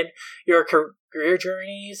thoughts and your career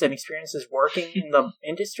journeys and experiences working in the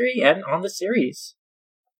industry and on the series.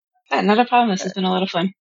 Yeah, not a problem. This has been a lot of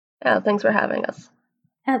fun. Yeah, thanks for having us.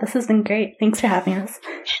 Yeah, this has been great. Thanks for having us.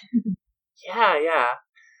 Yeah.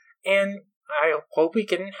 And I hope we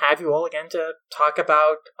can have you all again to talk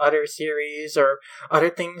about other series or other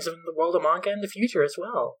things in the world of manga in the future as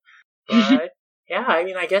well. But, yeah, I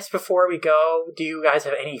mean, I guess before we go, do you guys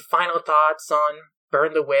have any final thoughts on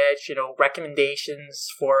Burn the Witch, recommendations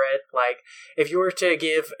for it? Like, if you were to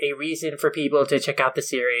give a reason for people to check out the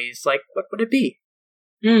series, like, what would it be?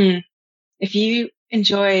 If you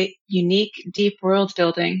enjoy unique, deep world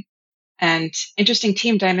building and interesting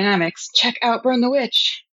team dynamics, check out Burn the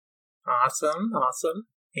Witch. Awesome.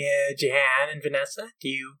 Yeah, Jahan and Vanessa, do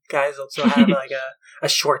you guys also have like a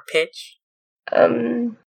short pitch?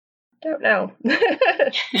 Don't know.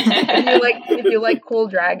 if you like cool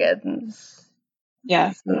dragons.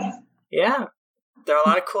 Yeah. Yeah. There are a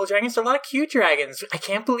lot of cool dragons, there are a lot of cute dragons. I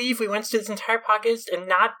can't believe we went through this entire podcast and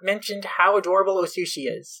not mentioned how adorable Osushi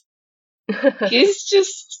is. He's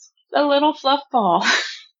just a little fluff ball.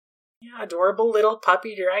 Yeah, adorable little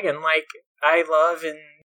puppy dragon. Like, I love in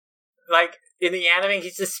the anime,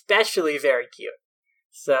 he's especially very cute.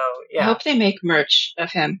 So, yeah. I hope they make merch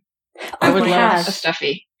of him. I would love a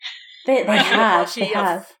stuffy. They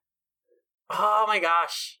have. Oh my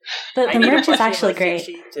gosh. The merch is actually great.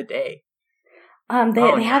 Today.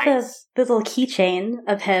 They have a little keychain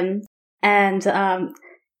of him, and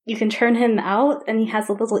you can turn him out, and he has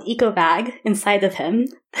a little eco bag inside of him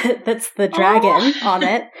that's the dragon on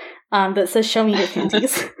it that says "Show me your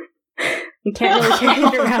panties." You can't really carry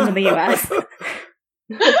it around in the U.S.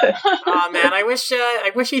 Oh man, I wish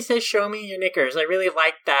he says "Show me your knickers." I really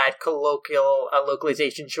like that colloquial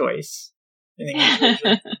localization choice in the English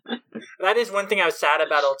version. That is one thing I was sad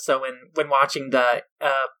about also when watching the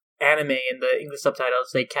anime in the English subtitles.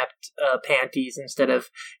 They kept panties instead of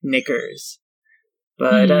knickers.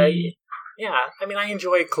 But yeah, I mean, I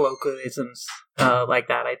enjoy colloquialisms like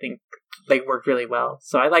that. I think they work really well.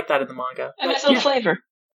 So I like that in the manga. And it's a flavor.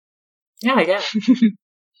 Yeah.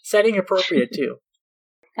 Setting appropriate too.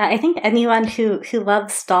 I think anyone who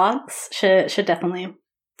loves dogs should definitely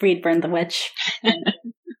read Burn the Witch.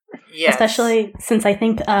 Yes. Especially since I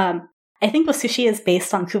think Osushi is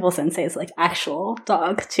based on Kubo Sensei's actual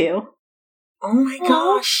dog too. Oh my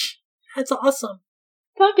gosh. That's awesome.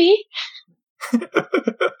 Puppy.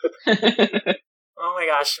 Oh my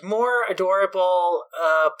gosh. More adorable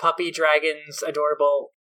puppy dragons,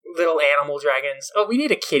 adorable little animal dragons. Oh, we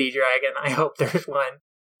need a kitty dragon. I hope there's one.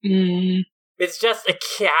 It's just a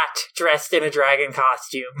cat dressed in a dragon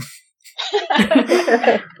costume.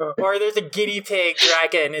 Or there's a guinea pig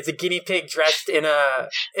dragon. It's a guinea pig dressed in a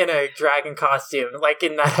dragon costume, like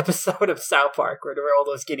in that episode of South Park where there were all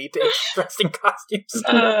those guinea pigs dressed in costumes.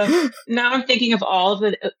 Now I'm thinking of all of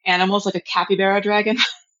the animals like a capybara dragon.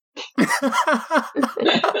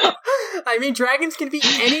 I mean, dragons can be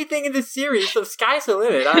anything in this series, so sky's the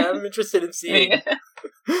limit. I'm interested in seeing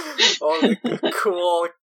all the cool,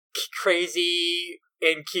 crazy,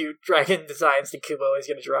 and cute dragon designs that Kubo is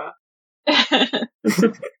going to draw.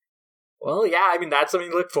 Well, yeah, I mean, that's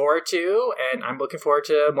something to look forward to, and I'm looking forward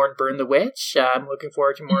to more Burn the Witch. I'm looking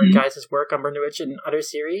forward to more guys' work on Burn the Witch and other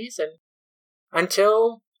series, and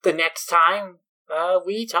until the next time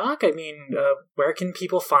we talk, I mean, where can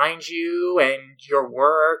people find you and your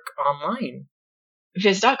work online?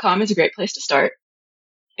 Viz.com is a great place to start.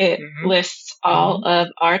 It lists all of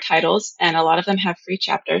our titles, and a lot of them have free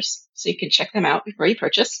chapters, so you can check them out before you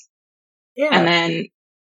purchase. Yeah. And then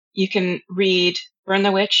you can read Burn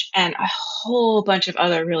the Witch, and a whole bunch of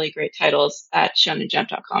other really great titles at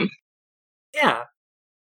shonenjump.com. Yeah.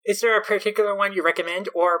 Is there a particular one you recommend,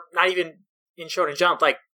 or not even in Shonen Jump,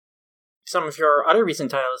 like some of your other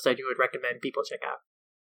recent titles that you would recommend people check out?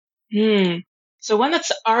 So one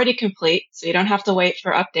that's already complete, so you don't have to wait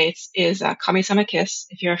for updates, is Kami-sama Kiss,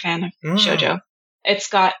 if you're a fan of shoujo. It's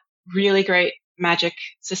got really great magic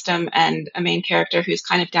system and a main character who's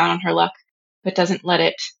kind of down on her luck, but doesn't let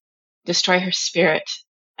it destroy her spirit.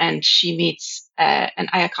 And she meets an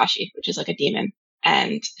Ayakashi, which is like a demon,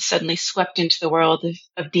 and suddenly swept into the world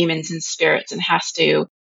of demons and spirits and has to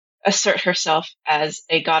assert herself as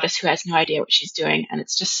a goddess who has no idea what she's doing. And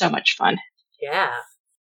it's just so much fun. Yeah.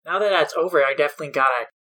 Now that that's over, I definitely gotta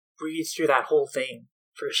breeze through that whole thing,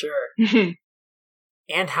 for sure.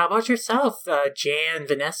 And how about yourself, Jan,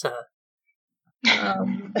 Vanessa?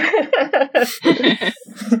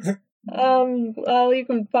 Well, you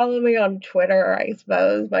can follow me on Twitter, I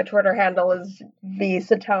suppose. My Twitter handle is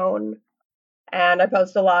vsatone, and I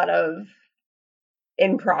post a lot of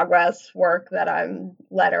in-progress work that I'm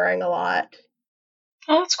lettering a lot.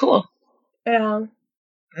 Oh, that's cool. Yeah.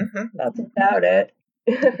 That's about it.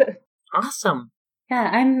 Awesome. Yeah,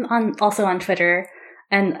 I'm also on Twitter,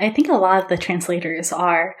 and I think a lot of the translators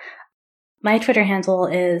are. My Twitter handle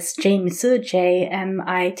is Jmitsu,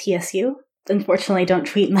 Jmitsu. Unfortunately, I don't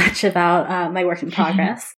tweet much about my work in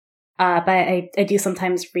progress, but I do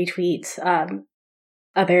sometimes retweet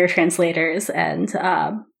other translators and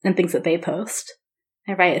things that they post.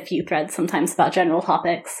 I write a few threads sometimes about general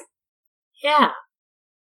topics. Yeah.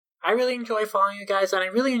 I really enjoy following you guys, and I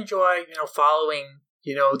really enjoy, following,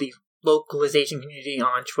 the localization community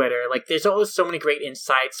on Twitter. Like, there's always so many great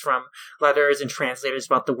insights from letters and translators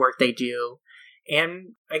about the work they do.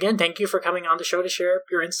 And again, thank you for coming on the show to share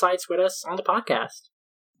your insights with us on the podcast.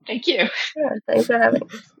 Thank you. Yeah, thanks for having me.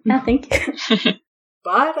 Yeah, thank you.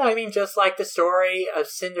 But, just like the story of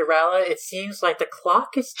Cinderella, it seems like the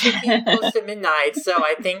clock is ticking close to midnight, so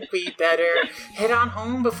I think we better head on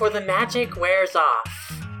home before the magic wears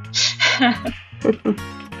off.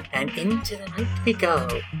 And into the night we go.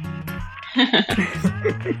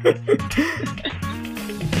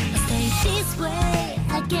 Stay this way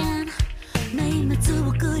again. 毎日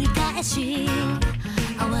を繰り返し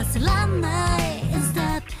合わせらんない in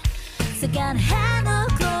step. So gotta handle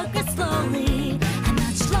progress slowly. How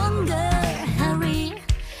much longer hurry?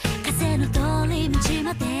 風の通り道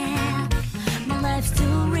まで My life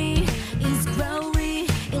story is growing.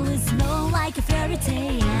 It is no like a fairy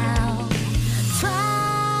tale. Twilight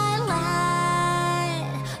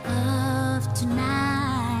of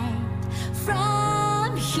tonight.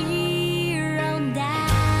 From here on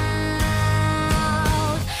down,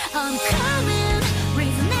 I'm coming,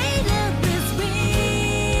 resonated with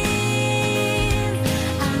wind.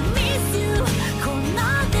 I miss you,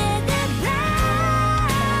 건너대 the blind.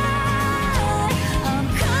 I'm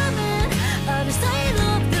coming, other side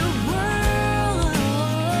of the world.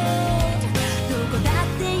 どこだっ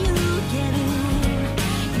て行ける。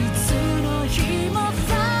いつの日も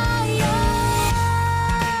fire.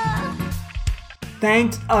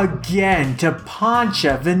 Thanks again to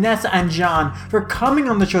Poncha, Vanessa, and John for coming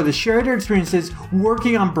on the show to share their experiences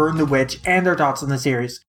working on Burn the Witch and their thoughts on the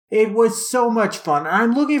series. It was so much fun, and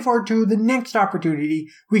I'm looking forward to the next opportunity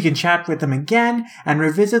we can chat with them again and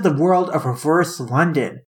revisit the world of Reverse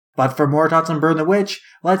London. But for more thoughts on Burn the Witch,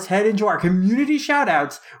 let's head into our community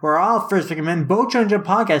shoutouts, where I'll first recommend both Shonen Jump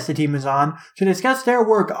podcasts the team is on to discuss their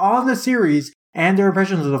work on the series and their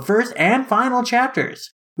impressions of the first and final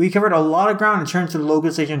chapters. We covered a lot of ground in terms of the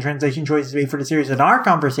localization and translation choices made for the series in our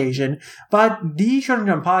conversation, but the Shonen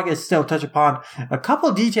Jump podcast still touch upon a couple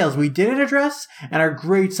details we didn't address and are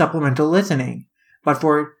great supplemental listening. But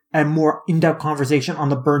for a more in-depth conversation on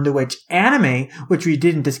the Burn the Witch anime, which we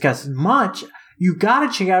didn't discuss much, you gotta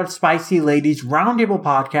check out Spicy Ladies Roundtable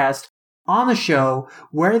podcast on the show,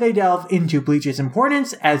 where they delve into Bleach's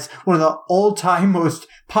importance as one of the all-time most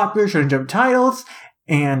popular Shonen Jump titles,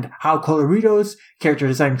 and how Colorido's character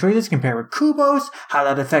design choices compare with Kubo's, how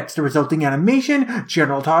that affects the resulting animation,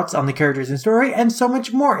 general thoughts on the characters and story, and so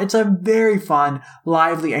much more. It's a very fun,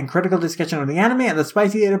 lively, and critical discussion of the anime, and the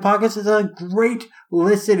Spicy Lady podcast is a great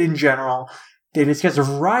listen in general. They discuss a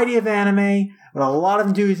variety of anime with a lot of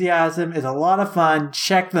enthusiasm. It's a lot of fun.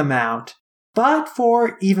 Check them out. But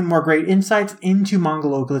for even more great insights into manga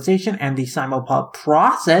localization and the simulpub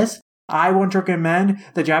process, I want to recommend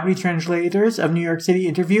the Japanese Translators of New York City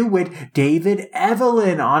interview with David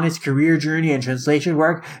Evelyn on his career journey and translation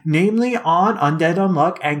work, namely on Undead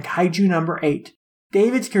Unluck and Kaiju No. 8.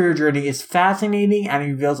 David's career journey is fascinating and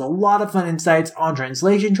he reveals a lot of fun insights on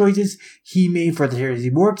translation choices he made for the series he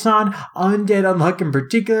works on, Undead Unluck in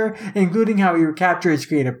particular, including how he recaptures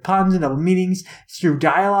creative puns and double meanings through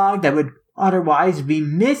dialogue that would otherwise be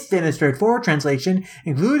missed in a straightforward translation,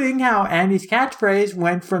 including how Andy's catchphrase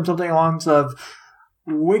went from something along the lines of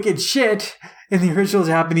wicked shit in the original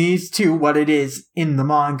Japanese to what it is in the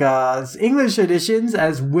manga's English editions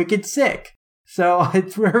as wicked sick. So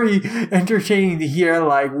it's very entertaining to hear,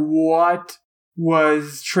 like, what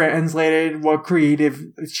was translated, what creative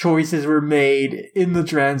choices were made in the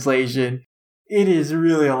translation. It is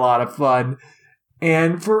really a lot of fun.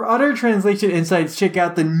 And for other translation insights, check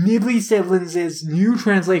out the Nibley Siblings' new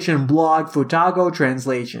translation blog, Futago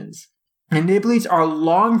Translations. And Nibleys are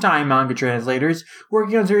longtime manga translators,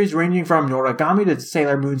 working on series ranging from Noragami to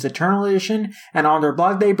Sailor Moon's Eternal Edition, and on their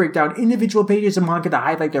blog they break down individual pages of manga to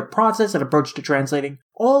highlight their process and approach to translating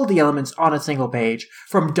all the elements on a single page,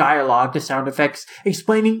 from dialogue to sound effects,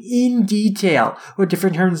 explaining in detail what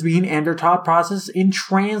different terms mean and their thought process in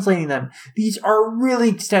translating them. These are really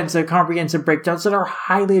extensive, comprehensive breakdowns that are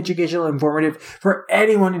highly educational and informative for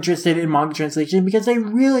anyone interested in manga translation, because they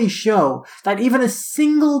really show that even a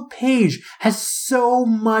single page has so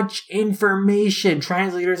much information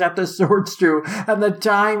translators have to sort through, and the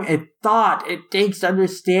time and thought it takes to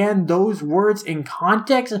understand those words in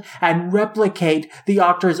context and replicate the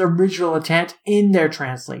author's original intent in their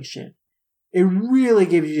translation. It really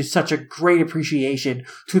gives you such a great appreciation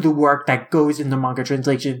to the work that goes into manga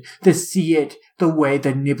translation to see it the way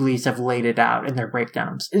the Nibleys have laid it out in their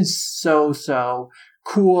breakdowns. It's so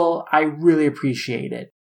cool. I really appreciate it.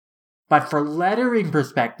 But for lettering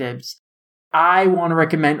perspectives, I want to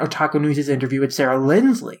recommend Otaku News' interview with Sarah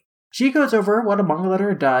Lindsley. She goes over what a manga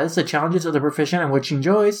letterer does, the challenges of the profession and what she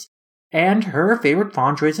enjoys, and her favorite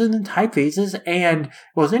font choices and typefaces, and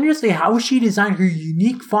what's interesting, how she designed her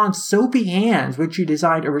unique font Soapy Hands, which she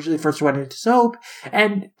designed originally for Sweat Into Soap,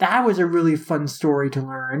 and that was a really fun story to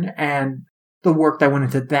learn, and the work that went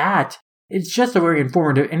into that. It's just a very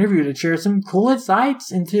informative interview to share some cool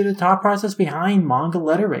insights into the thought process behind manga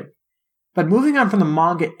lettering. But moving on from the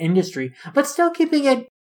manga industry, but still keeping it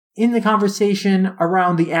in the conversation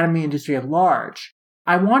around the anime industry at large,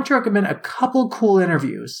 I want to recommend a couple cool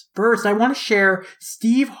interviews. First, I want to share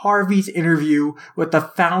Steve Harvey's interview with the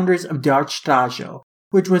founders of Dutch Dojo,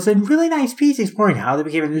 which was a really nice piece exploring how they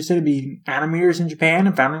became interested in being animators in Japan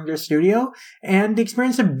and founding their studio, and the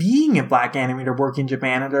experience of being a black animator working in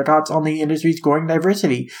Japan and their thoughts on the industry's growing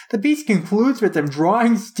diversity. The piece concludes with them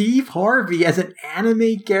drawing Steve Harvey as an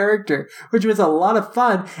anime character, which was a lot of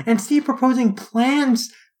fun, and Steve proposing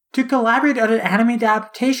plans to collaborate on an anime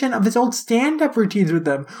adaptation of his old stand-up routines with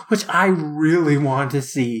them, which I really want to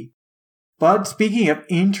see. But speaking of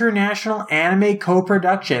international anime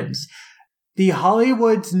co-productions, the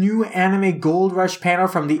Hollywood's new anime Gold Rush panel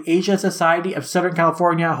from the Asia Society of Southern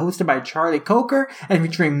California, hosted by Charlie Coker and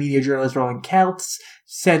featuring media journalist Roland Keltz,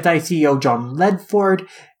 Sentai CEO John Ledford,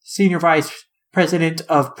 Senior Vice President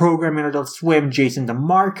of Programming Adult Swim Jason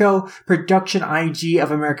DeMarco, Production IG of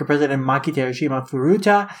American President Maki Terashima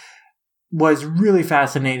Furuta, was really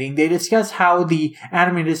fascinating. They discuss how the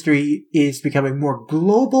anime industry is becoming more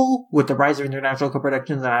global with the rise of international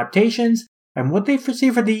co-productions and adaptations, and what they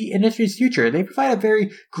foresee for the industry's future. They provide a very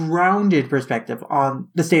grounded perspective on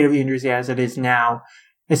the state of the industry as it is now,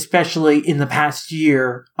 especially in the past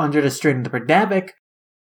year under the strain of the pandemic,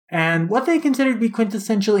 and what they consider to be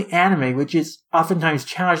quintessentially anime, which is oftentimes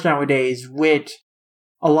challenged nowadays with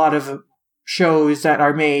a lot of shows that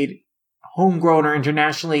are made homegrown or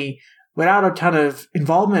internationally without a ton of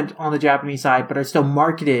involvement on the Japanese side, but are still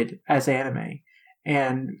marketed as anime.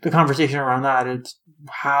 And the conversation around that is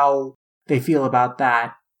how they feel about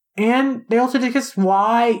that. And they also discuss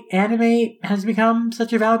why anime has become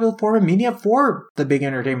such a valuable form of media for the big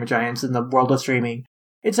entertainment giants in the world of streaming.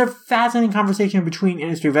 It's a fascinating conversation between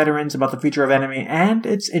industry veterans about the future of anime and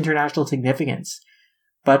its international significance.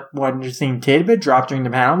 But one interesting tidbit dropped during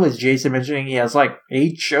the panel was Jason mentioning he has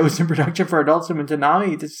 8 shows in production for Adult Swim and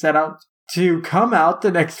Toonami to set out to come out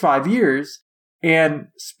the next 5 years. And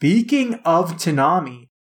speaking of Toonami,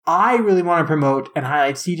 I really want to promote and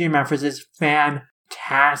highlight CJ Maffris'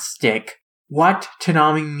 fantastic What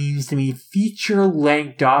Toonami Means to Me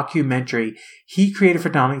feature-length documentary he created for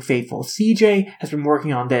Toonami Faithful. CJ has been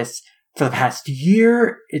working on this for the past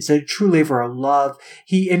year. It's a true labor of love.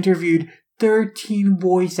 He interviewed 13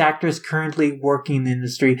 voice actors currently working in the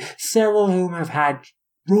industry, several of whom have had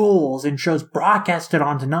roles in shows broadcasted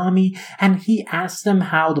on Toonami, and he asked them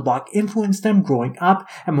how the block influenced them growing up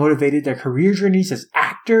and motivated their career journeys as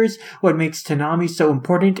actors actors, what makes Toonami so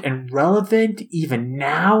important and relevant even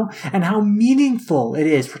now, and how meaningful it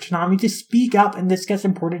is for Toonami to speak up and discuss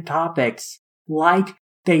important topics, like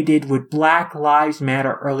they did with Black Lives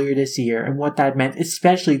Matter earlier this year, and what that meant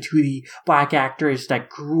especially to the black actors that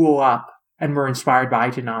grew up and were inspired by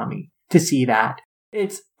Toonami to see that.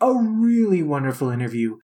 It's a really wonderful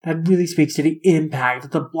interview that really speaks to the impact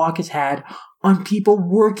that the blog has had on people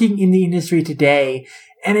working in the industry today,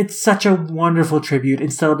 and it's such a wonderful tribute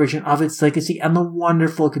and celebration of its legacy and the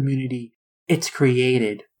wonderful community it's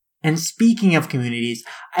created. And speaking of communities,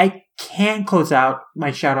 I can't close out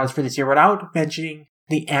my shoutouts for this year without mentioning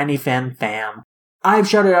the AniFem fam. I've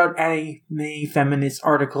shouted out anime feminist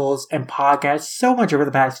articles and podcasts so much over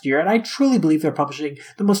the past year, and I truly believe they're publishing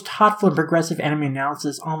the most thoughtful and progressive anime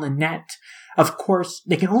analysis on the net. Of course,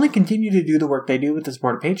 they can only continue to do the work they do with the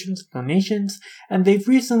support of patrons, donations, and they've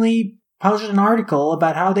recently published an article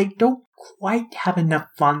about how they don't quite have enough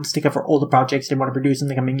funds to cover all the projects they want to produce in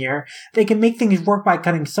the coming year. They can make things work by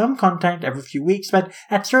cutting some content every few weeks, but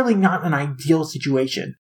that's certainly not an ideal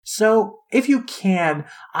situation. So, if you can,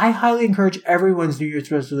 I highly encourage everyone's New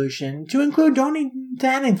Year's resolution to include donating to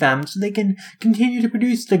AniFem so they can continue to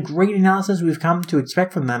produce the great analysis we've come to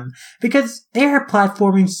expect from them, because they are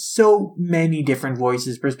platforming so many different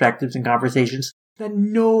voices, perspectives, and conversations that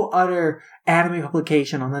no other anime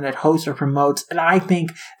publication on the net hosts or promotes, and I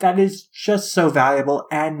think that is just so valuable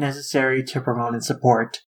and necessary to promote and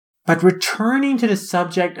support. But returning to the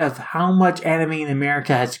subject of how much anime in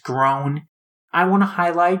America has grown, I want to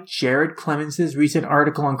highlight Jared Clemens' recent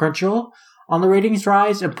article on Crunchyroll on the ratings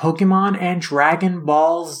rise of Pokemon and Dragon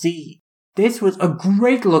Ball Z. This was a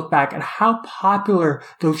great look back at how popular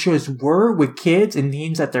those shows were with kids and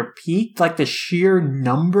teens at their peak, like the sheer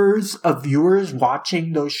numbers of viewers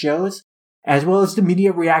watching those shows, as well as the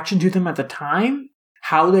media reaction to them at the time,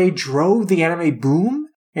 how they drove the anime boom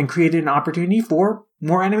and created an opportunity for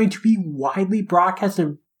more anime to be widely broadcast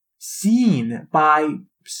and seen by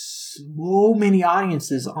so many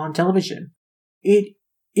audiences on television. It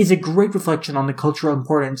is a great reflection on the cultural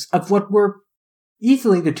importance of what were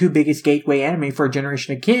easily the two biggest gateway anime for a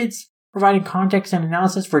generation of kids, providing context and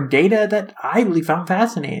analysis for data that I really found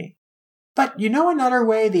fascinating. But you know another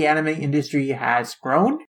way the anime industry has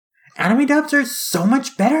grown? Anime dubs are so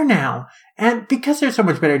much better now. And because they're so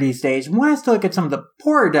much better these days, one has to look at some of the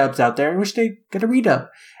poorer dubs out there and wish they get a redub.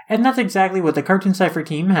 And that's exactly what the Cartoon Cypher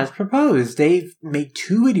team has proposed. They've made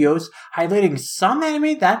 2 videos highlighting some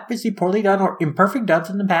anime that was poorly done or imperfect dubs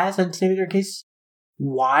in the past and stated their case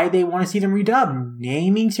why they want to see them redubbed,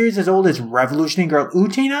 naming series as old as Revolutionary Girl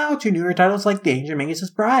Utena to newer titles like The Ancient Magus'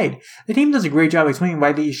 Bride. The team does a great job explaining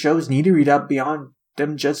why these shows need a redub beyond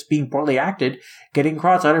them just being poorly acted, getting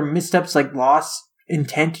across other missteps like lost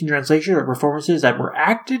intent in translation or performances that were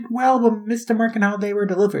acted well but missed the mark in how they were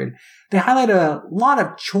delivered. They highlight a lot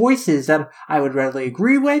of choices that I would readily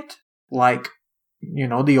agree with, like,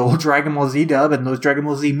 the old Dragon Ball Z dub and those Dragon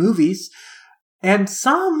Ball Z movies, and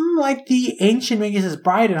some, like the Ancient Magus'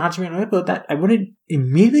 Bride and Hachime no Ippo, that I wouldn't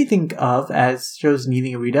immediately think of as shows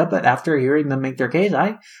needing a redub, but after hearing them make their case,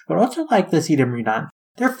 I would also like to see them redone.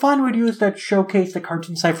 They're fun videos that showcase the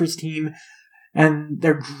Cartoon Cypher's team and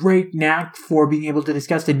their great knack for being able to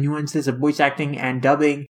discuss the nuances of voice acting and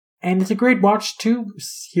dubbing, and it's a great watch to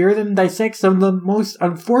hear them dissect some of the most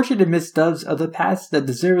unfortunate misdubs of the past that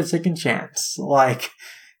deserve a second chance, like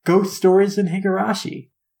Ghost Stories and Higurashi.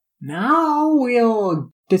 Now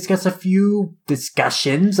we'll discuss a few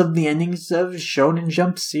discussions of the endings of Shonen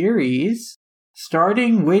Jump series,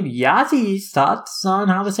 starting with Yazi's thoughts on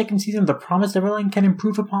how the second season of The Promised Neverland can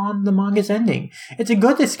improve upon the manga's ending. It's a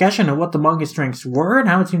good discussion of what the manga's strengths were and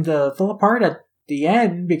how it seemed to fall apart at the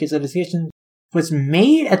end because the decision was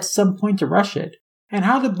made at some point to rush it, and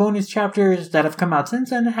how the bonus chapters that have come out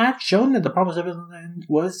since then have shown that The Promised Neverland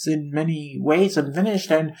was in many ways unfinished,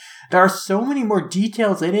 and there are so many more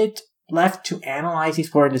details in it left to analyze,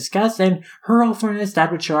 explore, and discuss, and her hopefulness that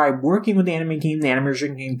would show I'm working with the anime team, the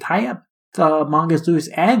animation can tie up the manga's loose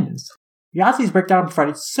ends. Yazi's breakdown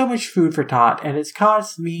provided so much food for thought, and it's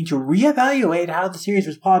caused me to reevaluate how the series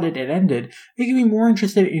was plotted and ended, making me more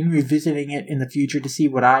interested in revisiting it in the future to see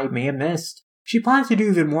what I may have missed. She plans to do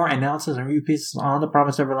even more analysis and reviews on The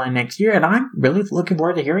Promised Neverland next year, and I'm really looking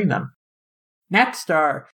forward to hearing them. Next,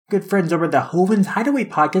 our good friends over at the Hoven's Hideaway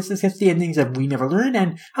podcast discuss the endings of We Never Learn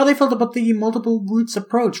and how they felt about the multiple routes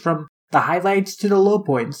approach from the highlights to the low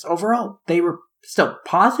points. Overall, they were still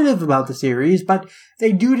positive about the series, but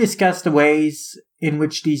they do discuss the ways in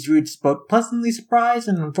which these routes both pleasantly surprised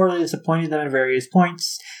and unfortunately disappointed them at various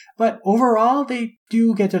points. But overall, they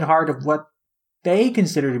do get to the heart of what they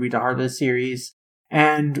consider to be the heart of the series,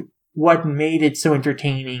 and what made it so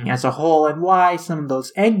entertaining as a whole and why some of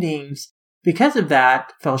those endings, because of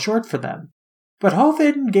that, fell short for them. But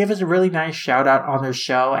Hoven gave us a really nice shout out on their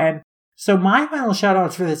show, and so my final shout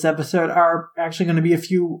outs for this episode are actually going to be a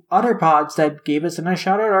few other pods that gave us a nice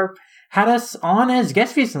shout out or had us on as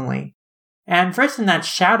guests recently. And first in that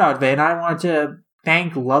shout out vein, I want to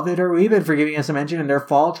thank Love It or Leave It for giving us a mention in their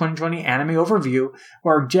fall 2020 anime overview,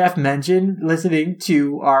 where Jeff mentioned listening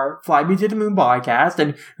to our Fly Me to the Moon podcast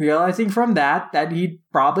and realizing from that he'd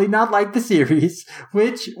probably not like the series,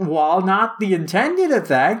 which, while not the intended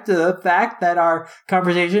effect, the fact that our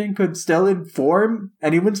conversation could still inform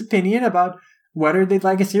anyone's opinion about whether they'd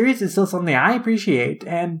like a series is still something I appreciate.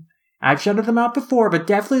 And I've shouted them out before, but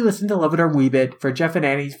definitely listen to Love It or Leave It for Jeff and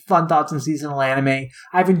Annie's fun thoughts on seasonal anime.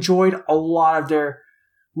 I've enjoyed a lot of their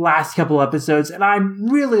last couple episodes, and I'm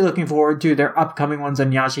really looking forward to their upcoming ones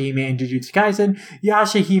on Yashahime and Jujutsu Kaisen.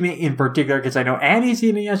 Yashahime in particular, because I know Annie's a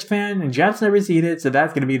Yash fan, and Jeff's never seen it, so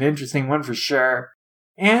that's going to be an interesting one for sure.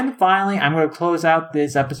 And finally, I'm going to close out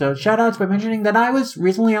this episode's shoutouts by mentioning that I was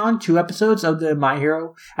recently on 2 episodes of the My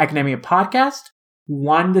Hero Academia podcast.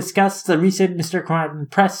 One discussed the recent Mr. Crime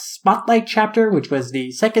Press Spotlight chapter, which was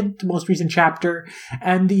the second most recent chapter,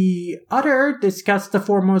 and the other discussed the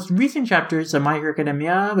 4 most recent chapters of My Hero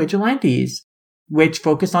Academia Vigilantes, which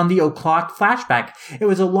focused on the O'Clock flashback. It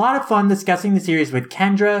was a lot of fun discussing the series with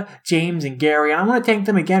Kendra, James, and Gary, and I want to thank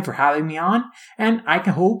them again for having me on, and I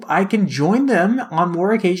hope I can join them on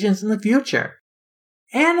more occasions in the future.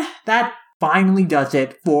 And that finally does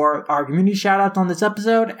it for our community shoutouts on this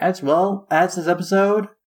episode, as well as this episode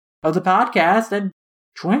of the podcast, and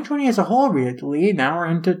 2020 as a whole, really. Now we're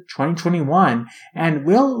into 2021, and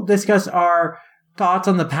we'll discuss our thoughts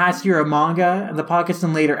on the past year of manga and the podcast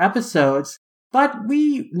in later episodes, but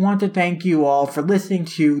we want to thank you all for listening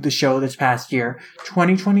to the show this past year.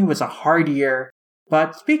 2020 was a hard year,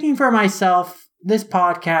 but speaking for myself, this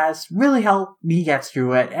podcast really helped me get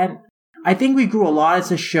through it, and I think we grew a lot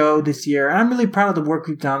as a show this year, and I'm really proud of the work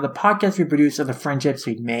we've done, the podcasts we produced, and the friendships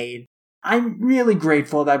we've made. I'm really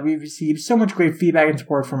grateful that we've received so much great feedback and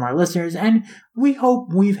support from our listeners, and we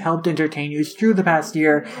hope we've helped entertain you through the past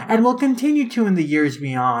year, and will continue to in the years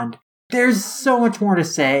beyond. There's so much more to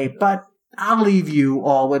say, but I'll leave you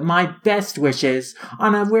all with my best wishes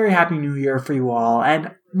on a very happy new year for you all,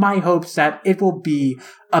 and my hopes that it will be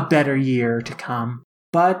a better year to come.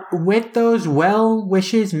 But with those well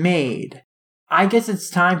wishes made, I guess it's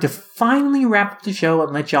time to finally wrap up the show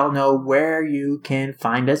and let y'all know where you can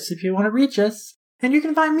find us if you want to reach us. And you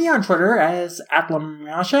can find me on Twitter as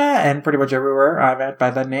 @LumRumiasha, and pretty much everywhere I'm at by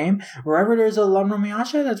that name. Wherever there's a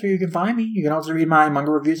LumRumiasha, that's where you can find me. You can also read my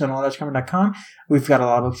manga reviews on all-comic.com. We've got a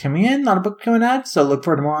lot of books coming in, a lot of books coming out, so look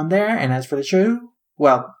for more on there. And as for the show,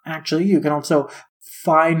 well, actually, you can also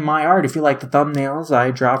find my art if you like the thumbnails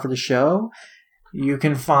I draw for the show. You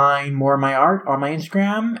can find more of my art on my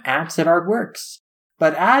Instagram @SetArtWorks.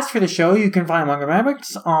 But as for the show, you can find Manga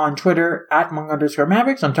Mavericks on Twitter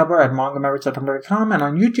 @Manga_Mavericks, on Tumblr @MangaMavericks.tumblr.com, and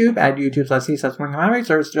on YouTube YouTube/C/Manga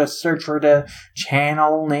Mavericks, or just search for the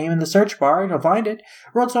channel name in the search bar and you'll find it.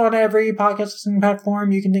 We're also on every podcast listening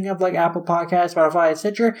platform you can think of, like Apple Podcasts, Spotify, and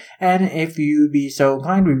Stitcher. And if you'd be so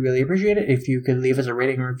kind, we'd really appreciate it if you could leave us a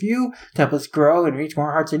rating and review to help us grow and reach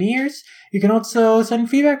more hearts and ears. You can also send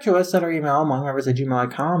feedback to us at our email,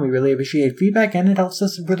 mangamaverics@gmail.com. We really appreciate feedback, and it helps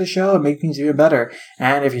us improve the show and make things even better.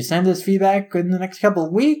 And if you send us feedback in the next couple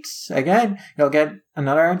of weeks, again, you'll get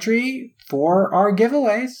another entry for our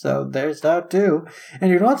giveaway, so there's that too. And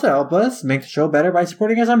you can also help us make the show better by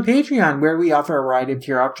supporting us on Patreon, where we offer a variety of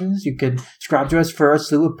tier options. You can subscribe to us for a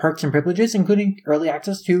slew of perks and privileges, including early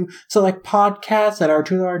access to select podcasts at our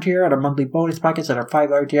 $2 tier and a monthly bonus podcast at our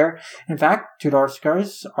 $5 tier. In fact, $2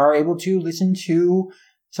 subscribers are able to listen to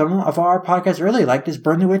some of our podcasts early, like this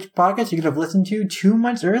Burn the Witch podcast you could have listened to 2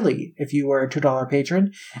 months early if you were a $2 patron.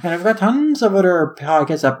 And I've got tons of other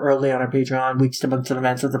podcasts up early on our Patreon, weeks to months in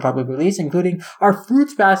advance of the public release, including our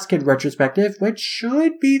Fruits Basket retrospective, which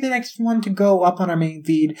should be the next one to go up on our main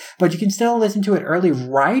feed, but you can still listen to it early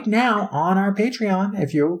right now on our Patreon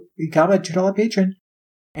if you become a $2 patron.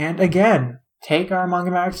 And again, take our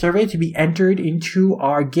Manga Mavericks survey to be entered into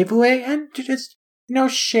our giveaway and to just,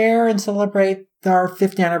 share and celebrate our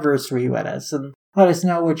 5th anniversary with us, and let us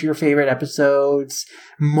know what your favorite episodes,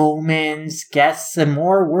 moments, guests, and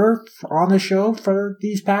more were on the show for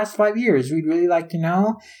these past 5 years. We'd really like to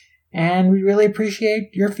know, and we really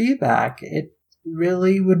appreciate your feedback. It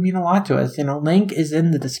really would mean a lot to us. Link is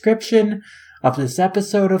in the description of this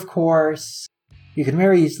episode, of course. You can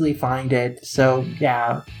very easily find it. So,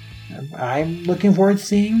 yeah, I'm looking forward to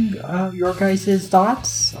seeing your guys'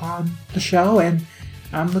 thoughts on the show, and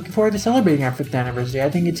I'm looking forward to celebrating our 5th anniversary. I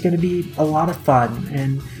think it's going to be a lot of fun,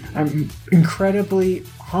 and I'm incredibly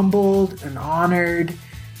humbled and honored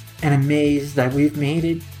and amazed that we've made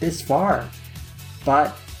it this far.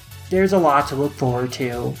 But there's a lot to look forward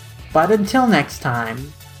to. But until next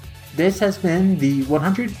time, this has been the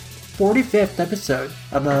 145th episode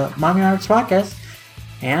of the Manga Mavericks Podcast,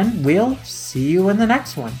 and we'll see you in the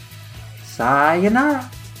next one. Sayonara!